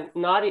right now,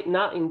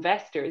 not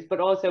investors,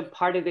 but also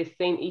part of this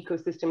same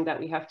ecosystem that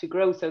we have to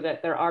grow so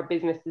that there are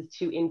businesses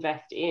to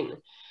invest in.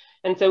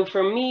 And so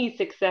for me,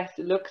 success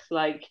looks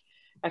like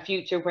a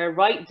future where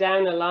right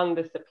down along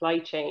the supply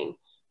chain,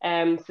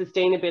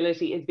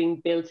 sustainability is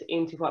being built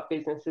into what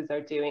businesses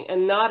are doing,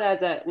 and not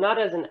as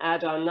an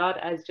add-on, not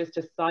as just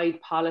a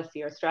side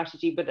policy or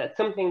strategy, but as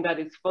something that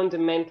is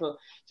fundamental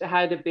to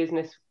how the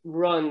business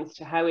runs,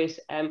 to how it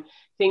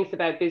thinks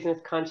about business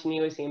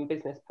continuity and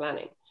business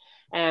planning.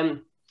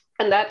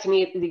 And that to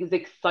me is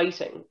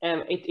exciting.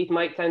 It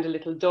might sound a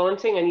little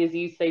daunting, and as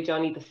you say,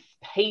 Johnny, the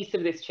pace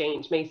of this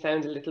change may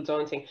sound a little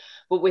daunting,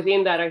 but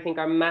within that, I think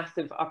are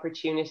massive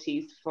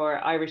opportunities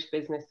for Irish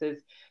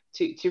businesses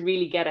to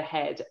really get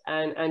ahead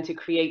and to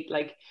create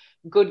like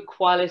good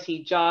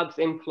quality jobs,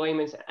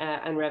 employment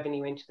and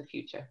revenue into the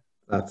future.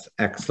 That's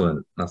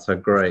excellent. That's a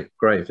great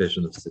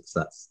vision of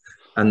success.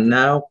 And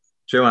now,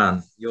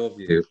 Joanne, your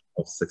view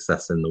of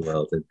success in the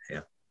world in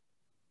here.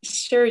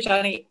 Sure,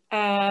 Johnny.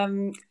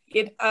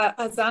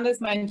 As Anna's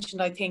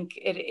mentioned, I think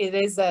it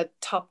is a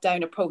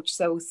top-down approach.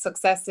 So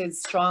success is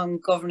strong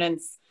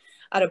governance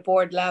at a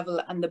board level,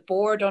 and the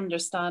board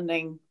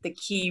understanding the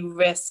key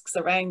risks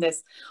around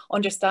this,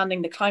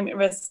 understanding the climate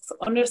risks,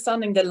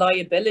 understanding the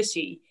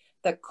liability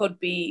that could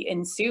be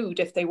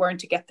ensued if they weren't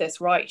to get this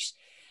right.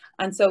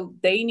 And so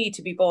they need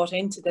to be bought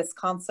into this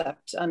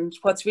concept. And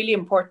what's really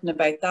important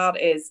about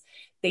that is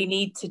they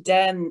need to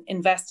then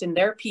invest in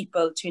their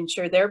people to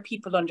ensure their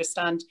people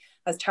understand,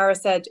 as Tara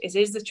said, it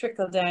is a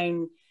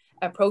trickle-down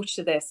approach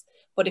to this.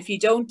 But if you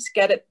don't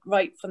get it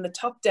right from the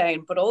top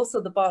down, but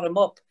also the bottom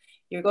up,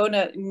 you're going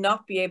to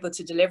not be able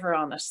to deliver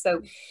on it.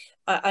 So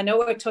I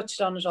know I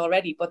touched on it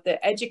already, but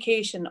the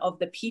education of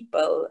the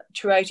people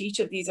throughout each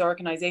of these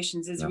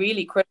organizations is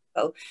really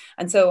critical.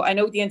 And so I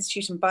know the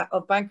Institution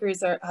of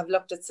Bankers have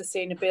looked at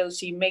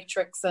sustainability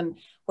matrix and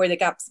where the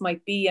gaps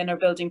might be and are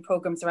building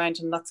programs around,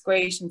 and that's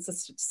great. And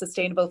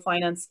Sustainable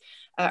Finance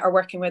are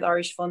working with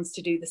Irish funds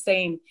to do the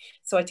same.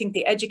 So I think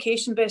the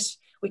education bit,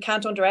 we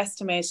can't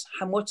underestimate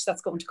how much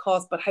that's going to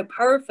cost, but how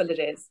powerful it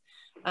is.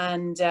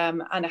 And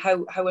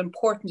how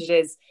important it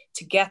is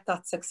to get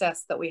that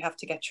success that we have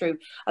to get through,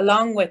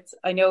 along with,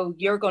 I know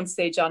you're going to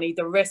say, Johnny,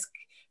 the risk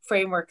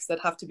frameworks that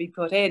have to be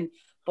put in,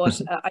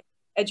 but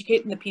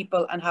educating the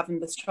people and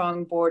having the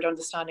strong board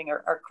understanding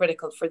are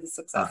critical for the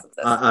success of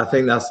this. I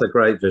think that's a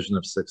great vision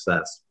of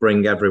success.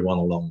 Bring everyone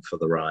along for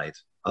the ride,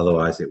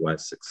 otherwise it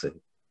won't succeed.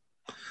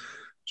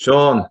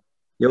 Sean,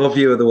 your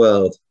view of the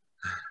world.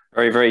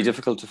 Very, very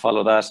difficult to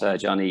follow that,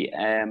 Johnny.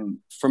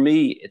 For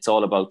me, it's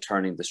all about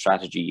turning the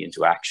strategy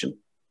into action.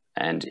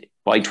 And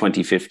by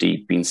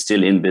 2050, being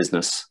still in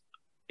business,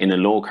 in a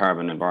low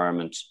carbon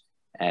environment,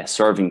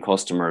 serving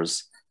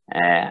customers.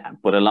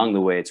 But along the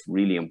way, it's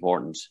really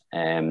important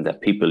that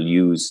people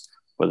use,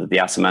 whether the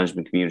asset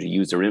management community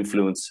use their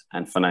influence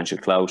and financial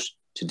clout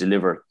to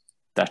deliver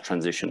that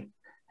transition.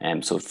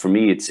 So for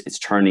me, it's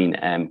turning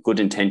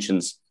good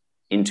intentions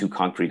into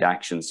concrete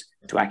actions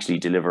to actually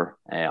deliver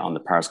on the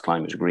Paris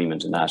Climate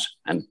Agreement and that.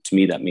 And to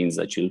me, that means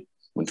that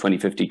when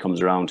 2050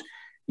 comes around,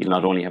 you'll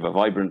not only have a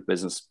vibrant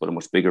business, but a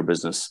much bigger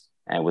business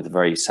with a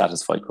very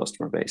satisfied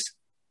customer base.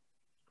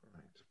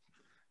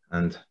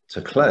 And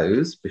to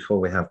close,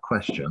 before we have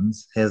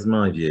questions, here's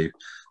my view.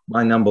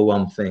 My number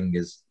one thing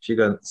is,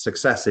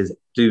 success is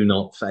do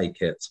not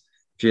fake it.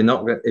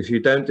 If you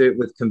don't do it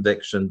with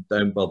conviction,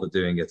 don't bother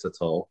doing it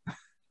at all.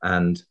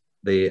 And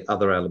the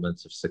other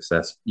element of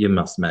success, you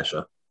must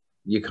measure.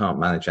 You can't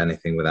manage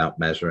anything without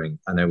measuring.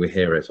 I know we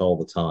hear it all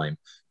the time,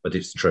 but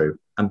it's true.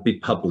 And be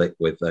public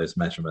with those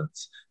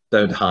measurements.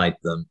 Don't hide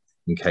them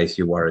in case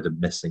you're worried of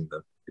missing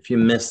them. If you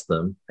miss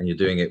them and you're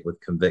doing it with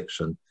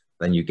conviction,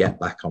 then you get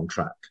back on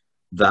track.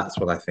 That's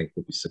what I think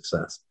will be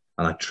success.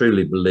 And I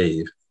truly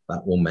believe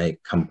that will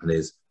make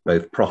companies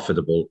both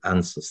profitable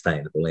and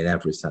sustainable in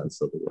every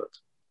sense of the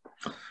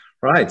word.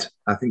 Right,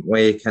 I think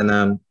we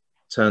can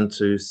turn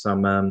to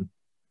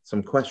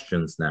some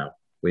questions now.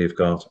 We've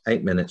got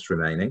 8 minutes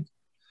remaining.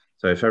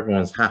 So if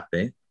everyone's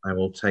happy, I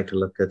will take a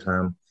look at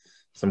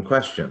some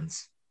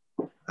questions.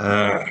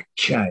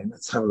 Okay,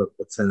 let's have a look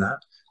what's in that.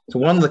 So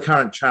one of the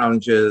current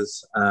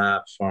challenges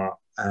for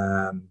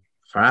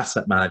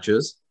asset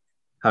managers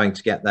having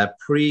to get their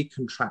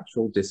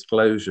pre-contractual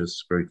disclosures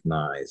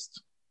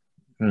scrutinized.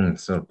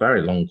 So a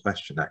very long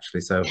question,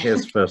 actually. So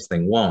here's first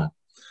thing one.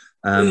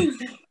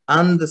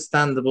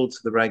 Understandable to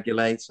the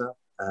regulator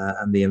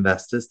and the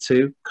investors.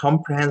 Two,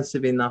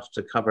 comprehensive enough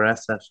to cover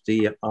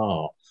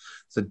SFDR.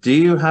 So do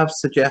you have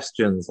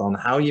suggestions on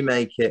how you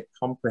make it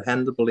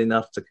comprehensible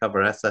enough to cover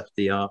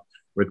SFDR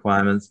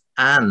requirements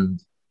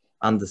and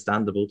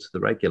understandable to the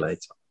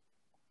regulator?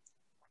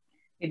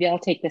 Maybe I'll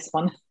take this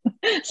one.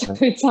 So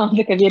it sounds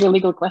like a very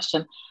legal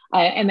question.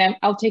 And then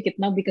I'll take it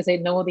not because I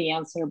know the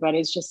answer, but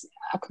it's just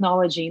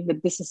acknowledging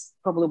that this is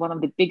probably one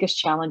of the biggest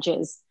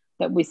challenges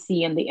that we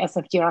see in the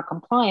SFDR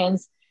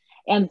compliance.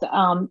 And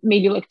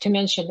maybe like to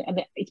mention,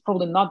 and it's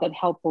probably not that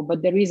helpful,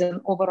 but there is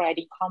an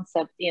overriding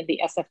concept in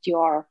the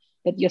SFDR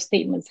that your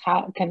statements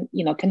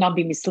cannot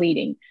be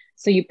misleading.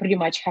 So you pretty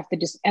much have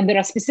to and there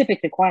are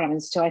specific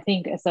requirements. So I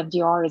think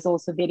SFDR is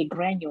also very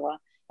granular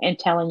and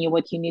telling you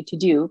what you need to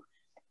do.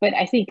 But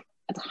I think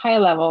at a high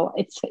level,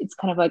 it's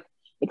kind of like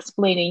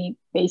explaining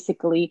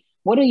basically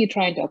what are you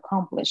trying to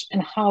accomplish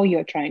and how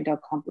you're trying to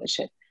accomplish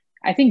it.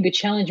 I think the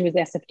challenge with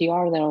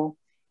SFDR though,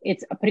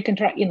 it's a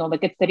pre-contract,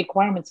 like it's the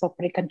requirements for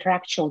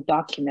pre-contractual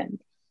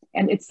document.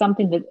 And it's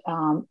something that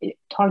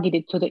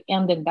targeted to the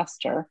end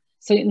investor.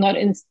 So not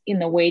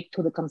in a way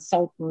to the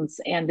consultants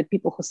and the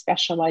people who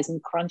specialize in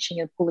crunching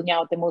and pulling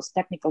out the most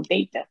technical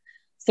data.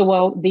 So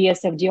while the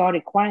SFDR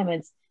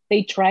requirements,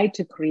 they try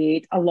to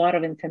create a lot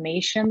of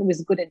information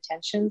with good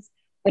intentions,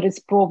 but it's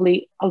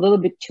probably a little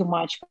bit too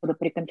much for the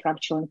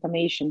pre-contractual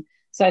information.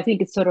 So I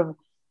think it's sort of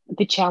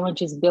the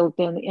challenge is built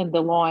in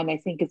the law, and I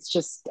think it's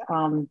just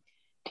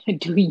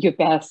doing your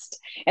best.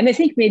 And I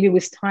think maybe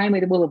with time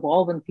it will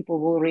evolve and people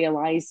will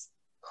realize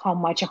how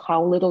much or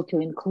how little to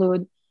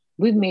include.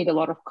 We've made a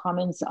lot of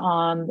comments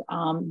on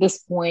this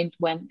point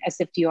when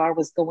SFDR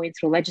was going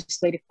through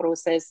legislative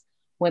process,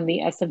 when the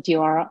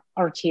SFDR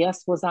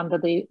RTS was under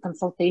the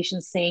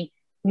consultation, saying,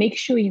 make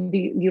sure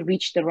you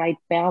reach the right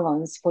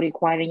balance for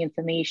requiring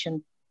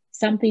information.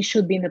 Something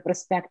should be in the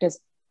prospectus,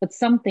 but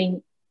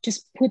something,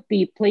 just put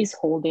the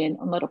placeholder in,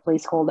 or not a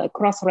placeholder, a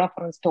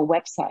cross-reference to a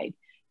website,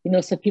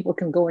 so people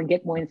can go and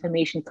get more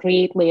information,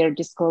 create layer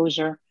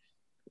disclosure.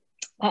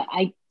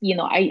 I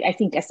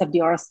think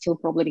SFDR still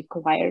probably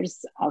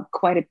requires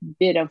quite a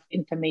bit of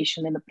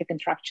information in the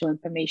pre-contractual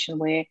information,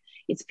 where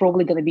it's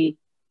probably going to be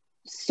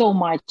so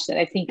much that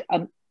I think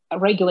a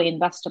regular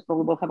investor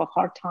probably will have a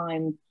hard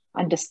time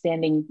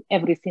understanding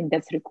everything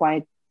that's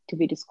required to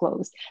be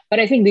disclosed. But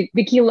I think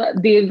the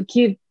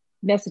key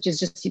message is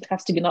just it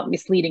has to be not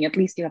misleading. At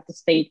least you have to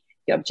state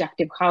your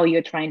objective, how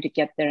you're trying to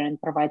get there, and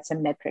provide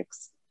some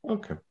metrics.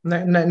 Okay.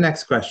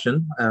 Next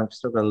question. We've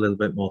still got a little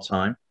bit more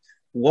time.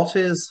 What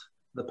is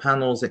the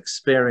panel's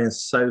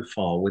experience so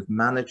far with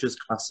managers'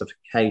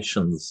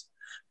 classifications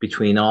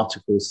between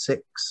Article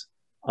 6,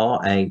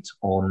 R8,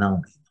 or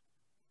 9?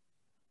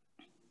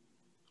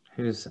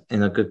 Who's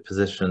in a good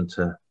position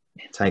to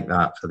take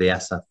that for the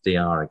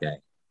SFDR again?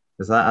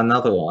 Is that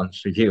another one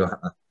for you,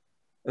 Anna?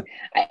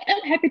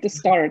 I'm happy to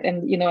start.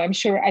 And,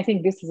 I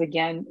think this is,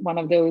 again, one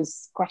of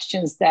those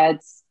questions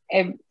that's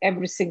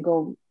every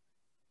single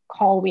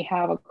call we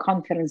have, a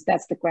conference,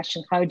 that's the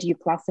question: how do you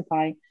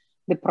classify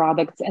the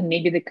products? And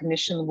maybe the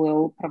commission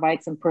will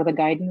provide some further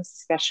guidance,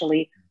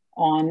 especially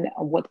on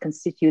what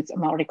constitutes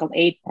an Article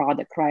 8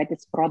 product, right?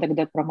 It's a product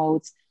that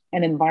promotes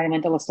an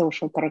environmental or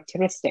social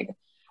characteristic.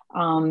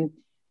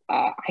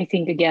 I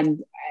think,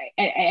 again,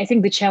 I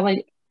think the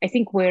challenge, I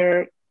think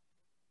where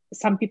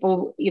some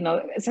people,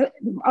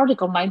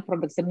 Article 9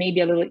 products are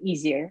maybe a little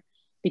easier,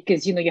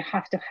 because you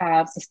have to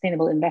have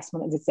sustainable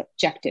investment as its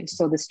objective,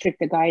 so the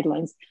stricter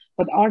guidelines.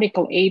 But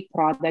Article 8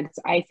 products,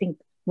 I think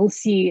we'll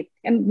see,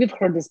 and we've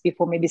heard this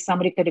before, maybe some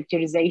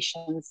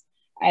recharacterizations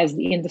as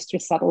the industry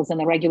settles and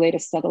the regulator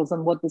settles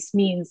on what this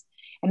means.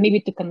 And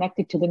maybe to connect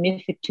it to the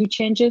MiFID II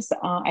changes,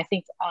 I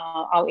think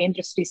our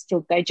industry is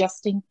still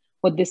digesting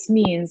what this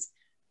means.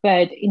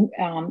 But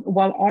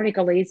while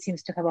Article 8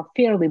 seems to have a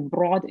fairly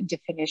broad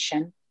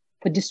definition,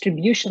 for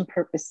distribution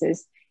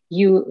purposes,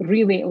 you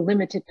really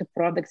limit it to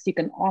products you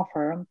can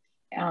offer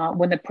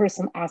when a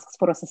person asks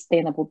for a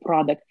sustainable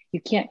product.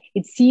 You can't,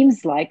 it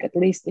seems like, at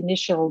least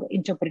initial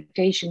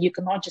interpretation, you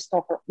cannot just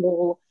offer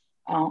all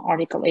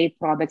Article 8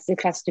 products.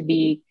 It has to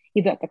be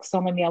either a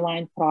taxonomy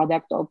aligned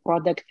product or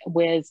product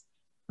with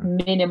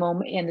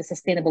minimum in the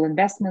sustainable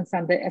investments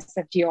under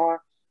SFDR,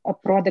 a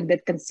product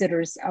that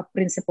considers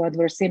principal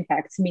adverse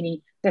impacts,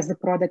 meaning does the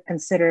product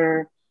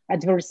consider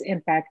adverse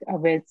impact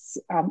of its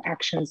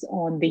actions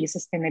on the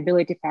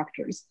sustainability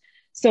factors.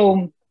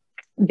 So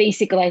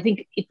basically, I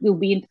think it will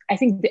be, I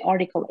think the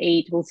Article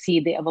 8 will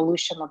see the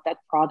evolution of that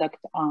product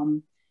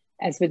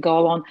as we go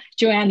along.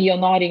 Joanne, you're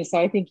nodding, so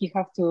I think you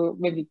have to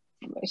maybe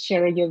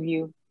share your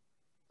view.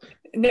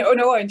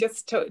 No, I'm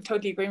just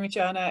totally agreeing with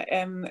Joanna.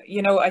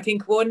 I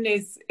think one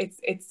is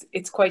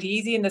it's quite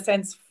easy in the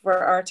sense for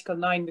Article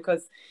 9,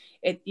 because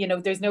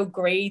there's no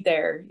grey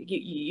there.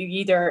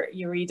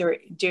 You're either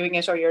doing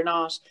it or you're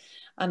not,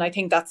 and I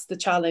think that's the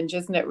challenge,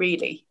 isn't it?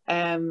 Really.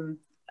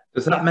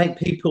 Does that make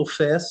people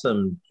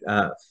fearsome,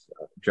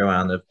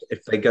 Joanne?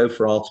 If they go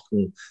for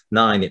Article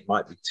 9, it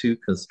might be too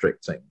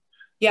constricting.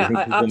 Yeah,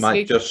 people absolutely.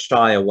 might just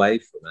shy away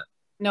from it.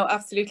 No,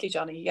 absolutely,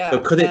 Johnny. Yeah. So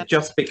could it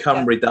just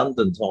become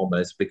redundant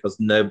almost because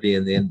nobody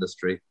in the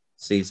industry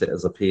sees it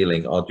as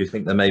appealing, or do you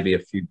think there may be a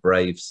few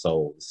brave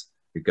souls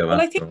who go after?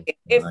 Well, I think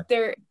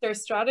if their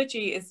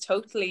strategy is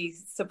totally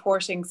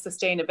supporting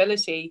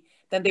sustainability,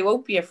 then they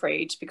won't be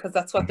afraid, because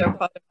that's what their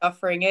product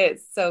offering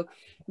is. So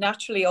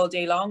naturally, all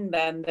day long,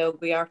 then there'll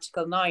be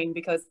Article 9,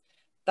 because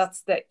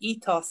that's the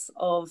ethos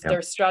of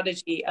their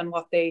strategy and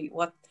what they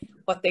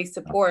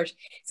support.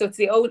 So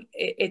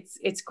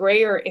it's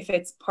grayer if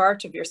it's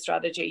part of your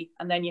strategy,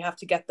 and then you have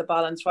to get the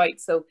balance right.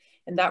 So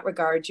in that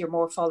regard, you're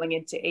more falling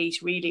into 8,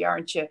 really,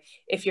 aren't you?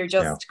 If you're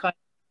just kind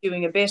of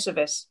doing a bit of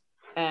it,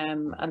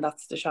 and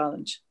that's the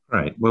challenge.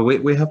 Right. Well,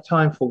 we have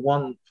time for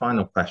one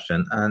final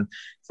question, and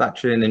it's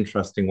actually an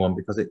interesting one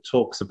because it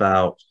talks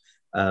about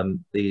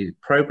the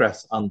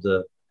progress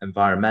under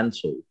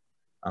environmental,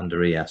 under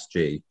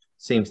ESG,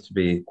 seems to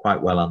be quite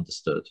well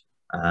understood,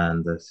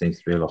 and there seems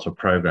to be a lot of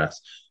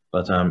progress.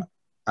 But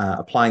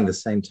applying the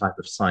same type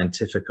of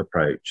scientific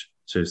approach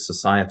to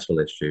societal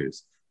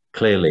issues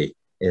clearly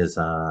is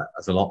a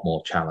lot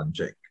more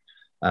challenging.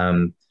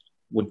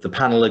 Would the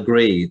panel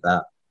agree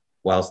that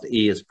whilst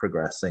E is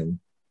progressing,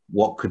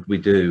 what could we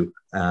do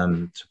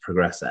to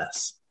progress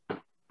S?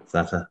 Is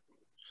that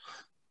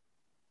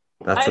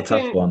that's a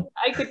tough one.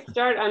 I could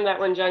start on that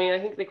one, Johnny. I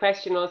think the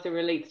question also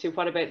relates to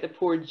what about the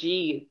poor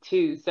G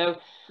too. So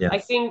yes. I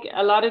think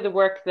a lot of the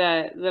work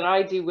that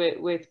I do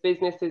with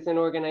businesses and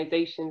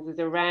organizations is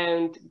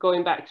around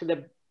going back to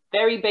the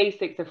very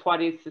basics of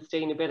what is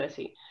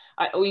sustainability.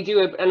 We do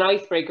an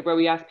icebreaker where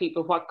we ask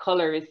people what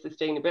color is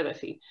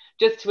sustainability,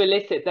 just to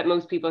elicit that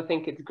most people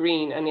think it's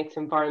green and it's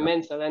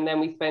environmental. And then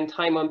we spend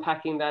time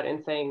unpacking that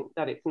and saying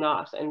that it's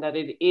not, and that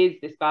it is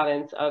this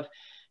balance of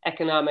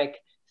economic,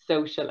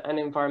 social and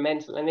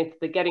environmental, and it's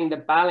getting the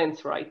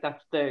balance right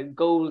that's the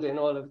gold in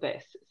all of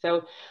this.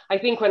 So I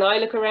think when I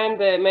look around,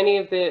 many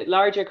of the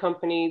larger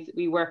companies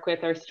we work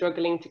with are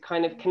struggling to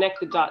kind of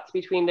connect the dots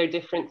between their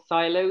different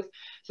silos.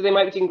 So they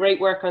might be doing great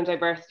work on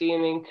diversity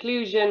and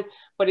inclusion,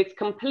 but it's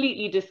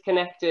completely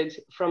disconnected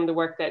from the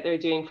work that they're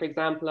doing, for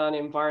example, on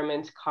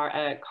environment,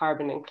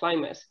 carbon and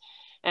climate.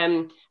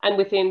 And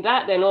within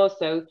that then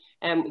also,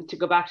 to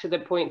go back to the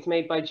points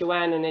made by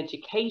Joanne on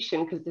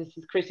education, because this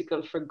is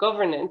critical for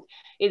governance,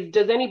 is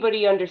does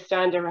anybody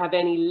understand or have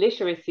any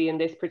literacy in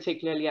this,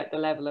 particularly at the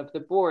level of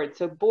the board?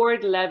 So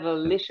board level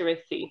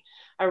literacy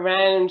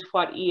around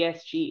what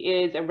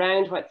ESG is,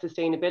 around what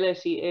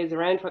sustainability is,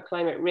 around what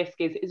climate risk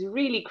is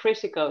really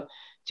critical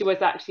to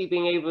us actually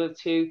being able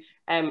to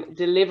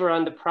deliver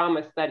on the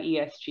promise that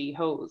ESG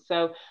holds.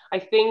 So I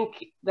think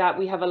that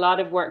we have a lot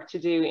of work to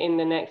do in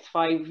the next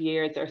 5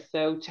 years or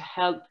so to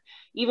help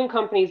even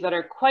companies that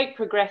are quite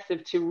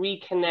progressive to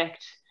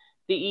reconnect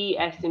the E,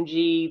 S and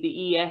G,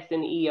 the E, S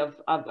and E of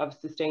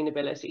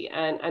sustainability.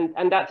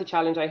 And that's a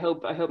challenge I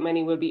hope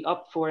many will be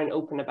up for and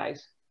open about.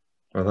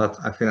 Well,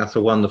 I think that's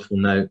a wonderful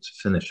note to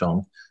finish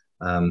on.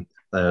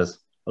 There's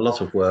a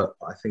lot of work.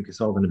 I think it's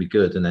all going to be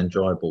good and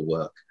enjoyable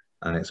work.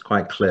 And it's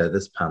quite clear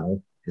this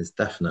panel is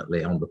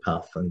definitely on the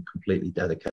path and completely dedicated.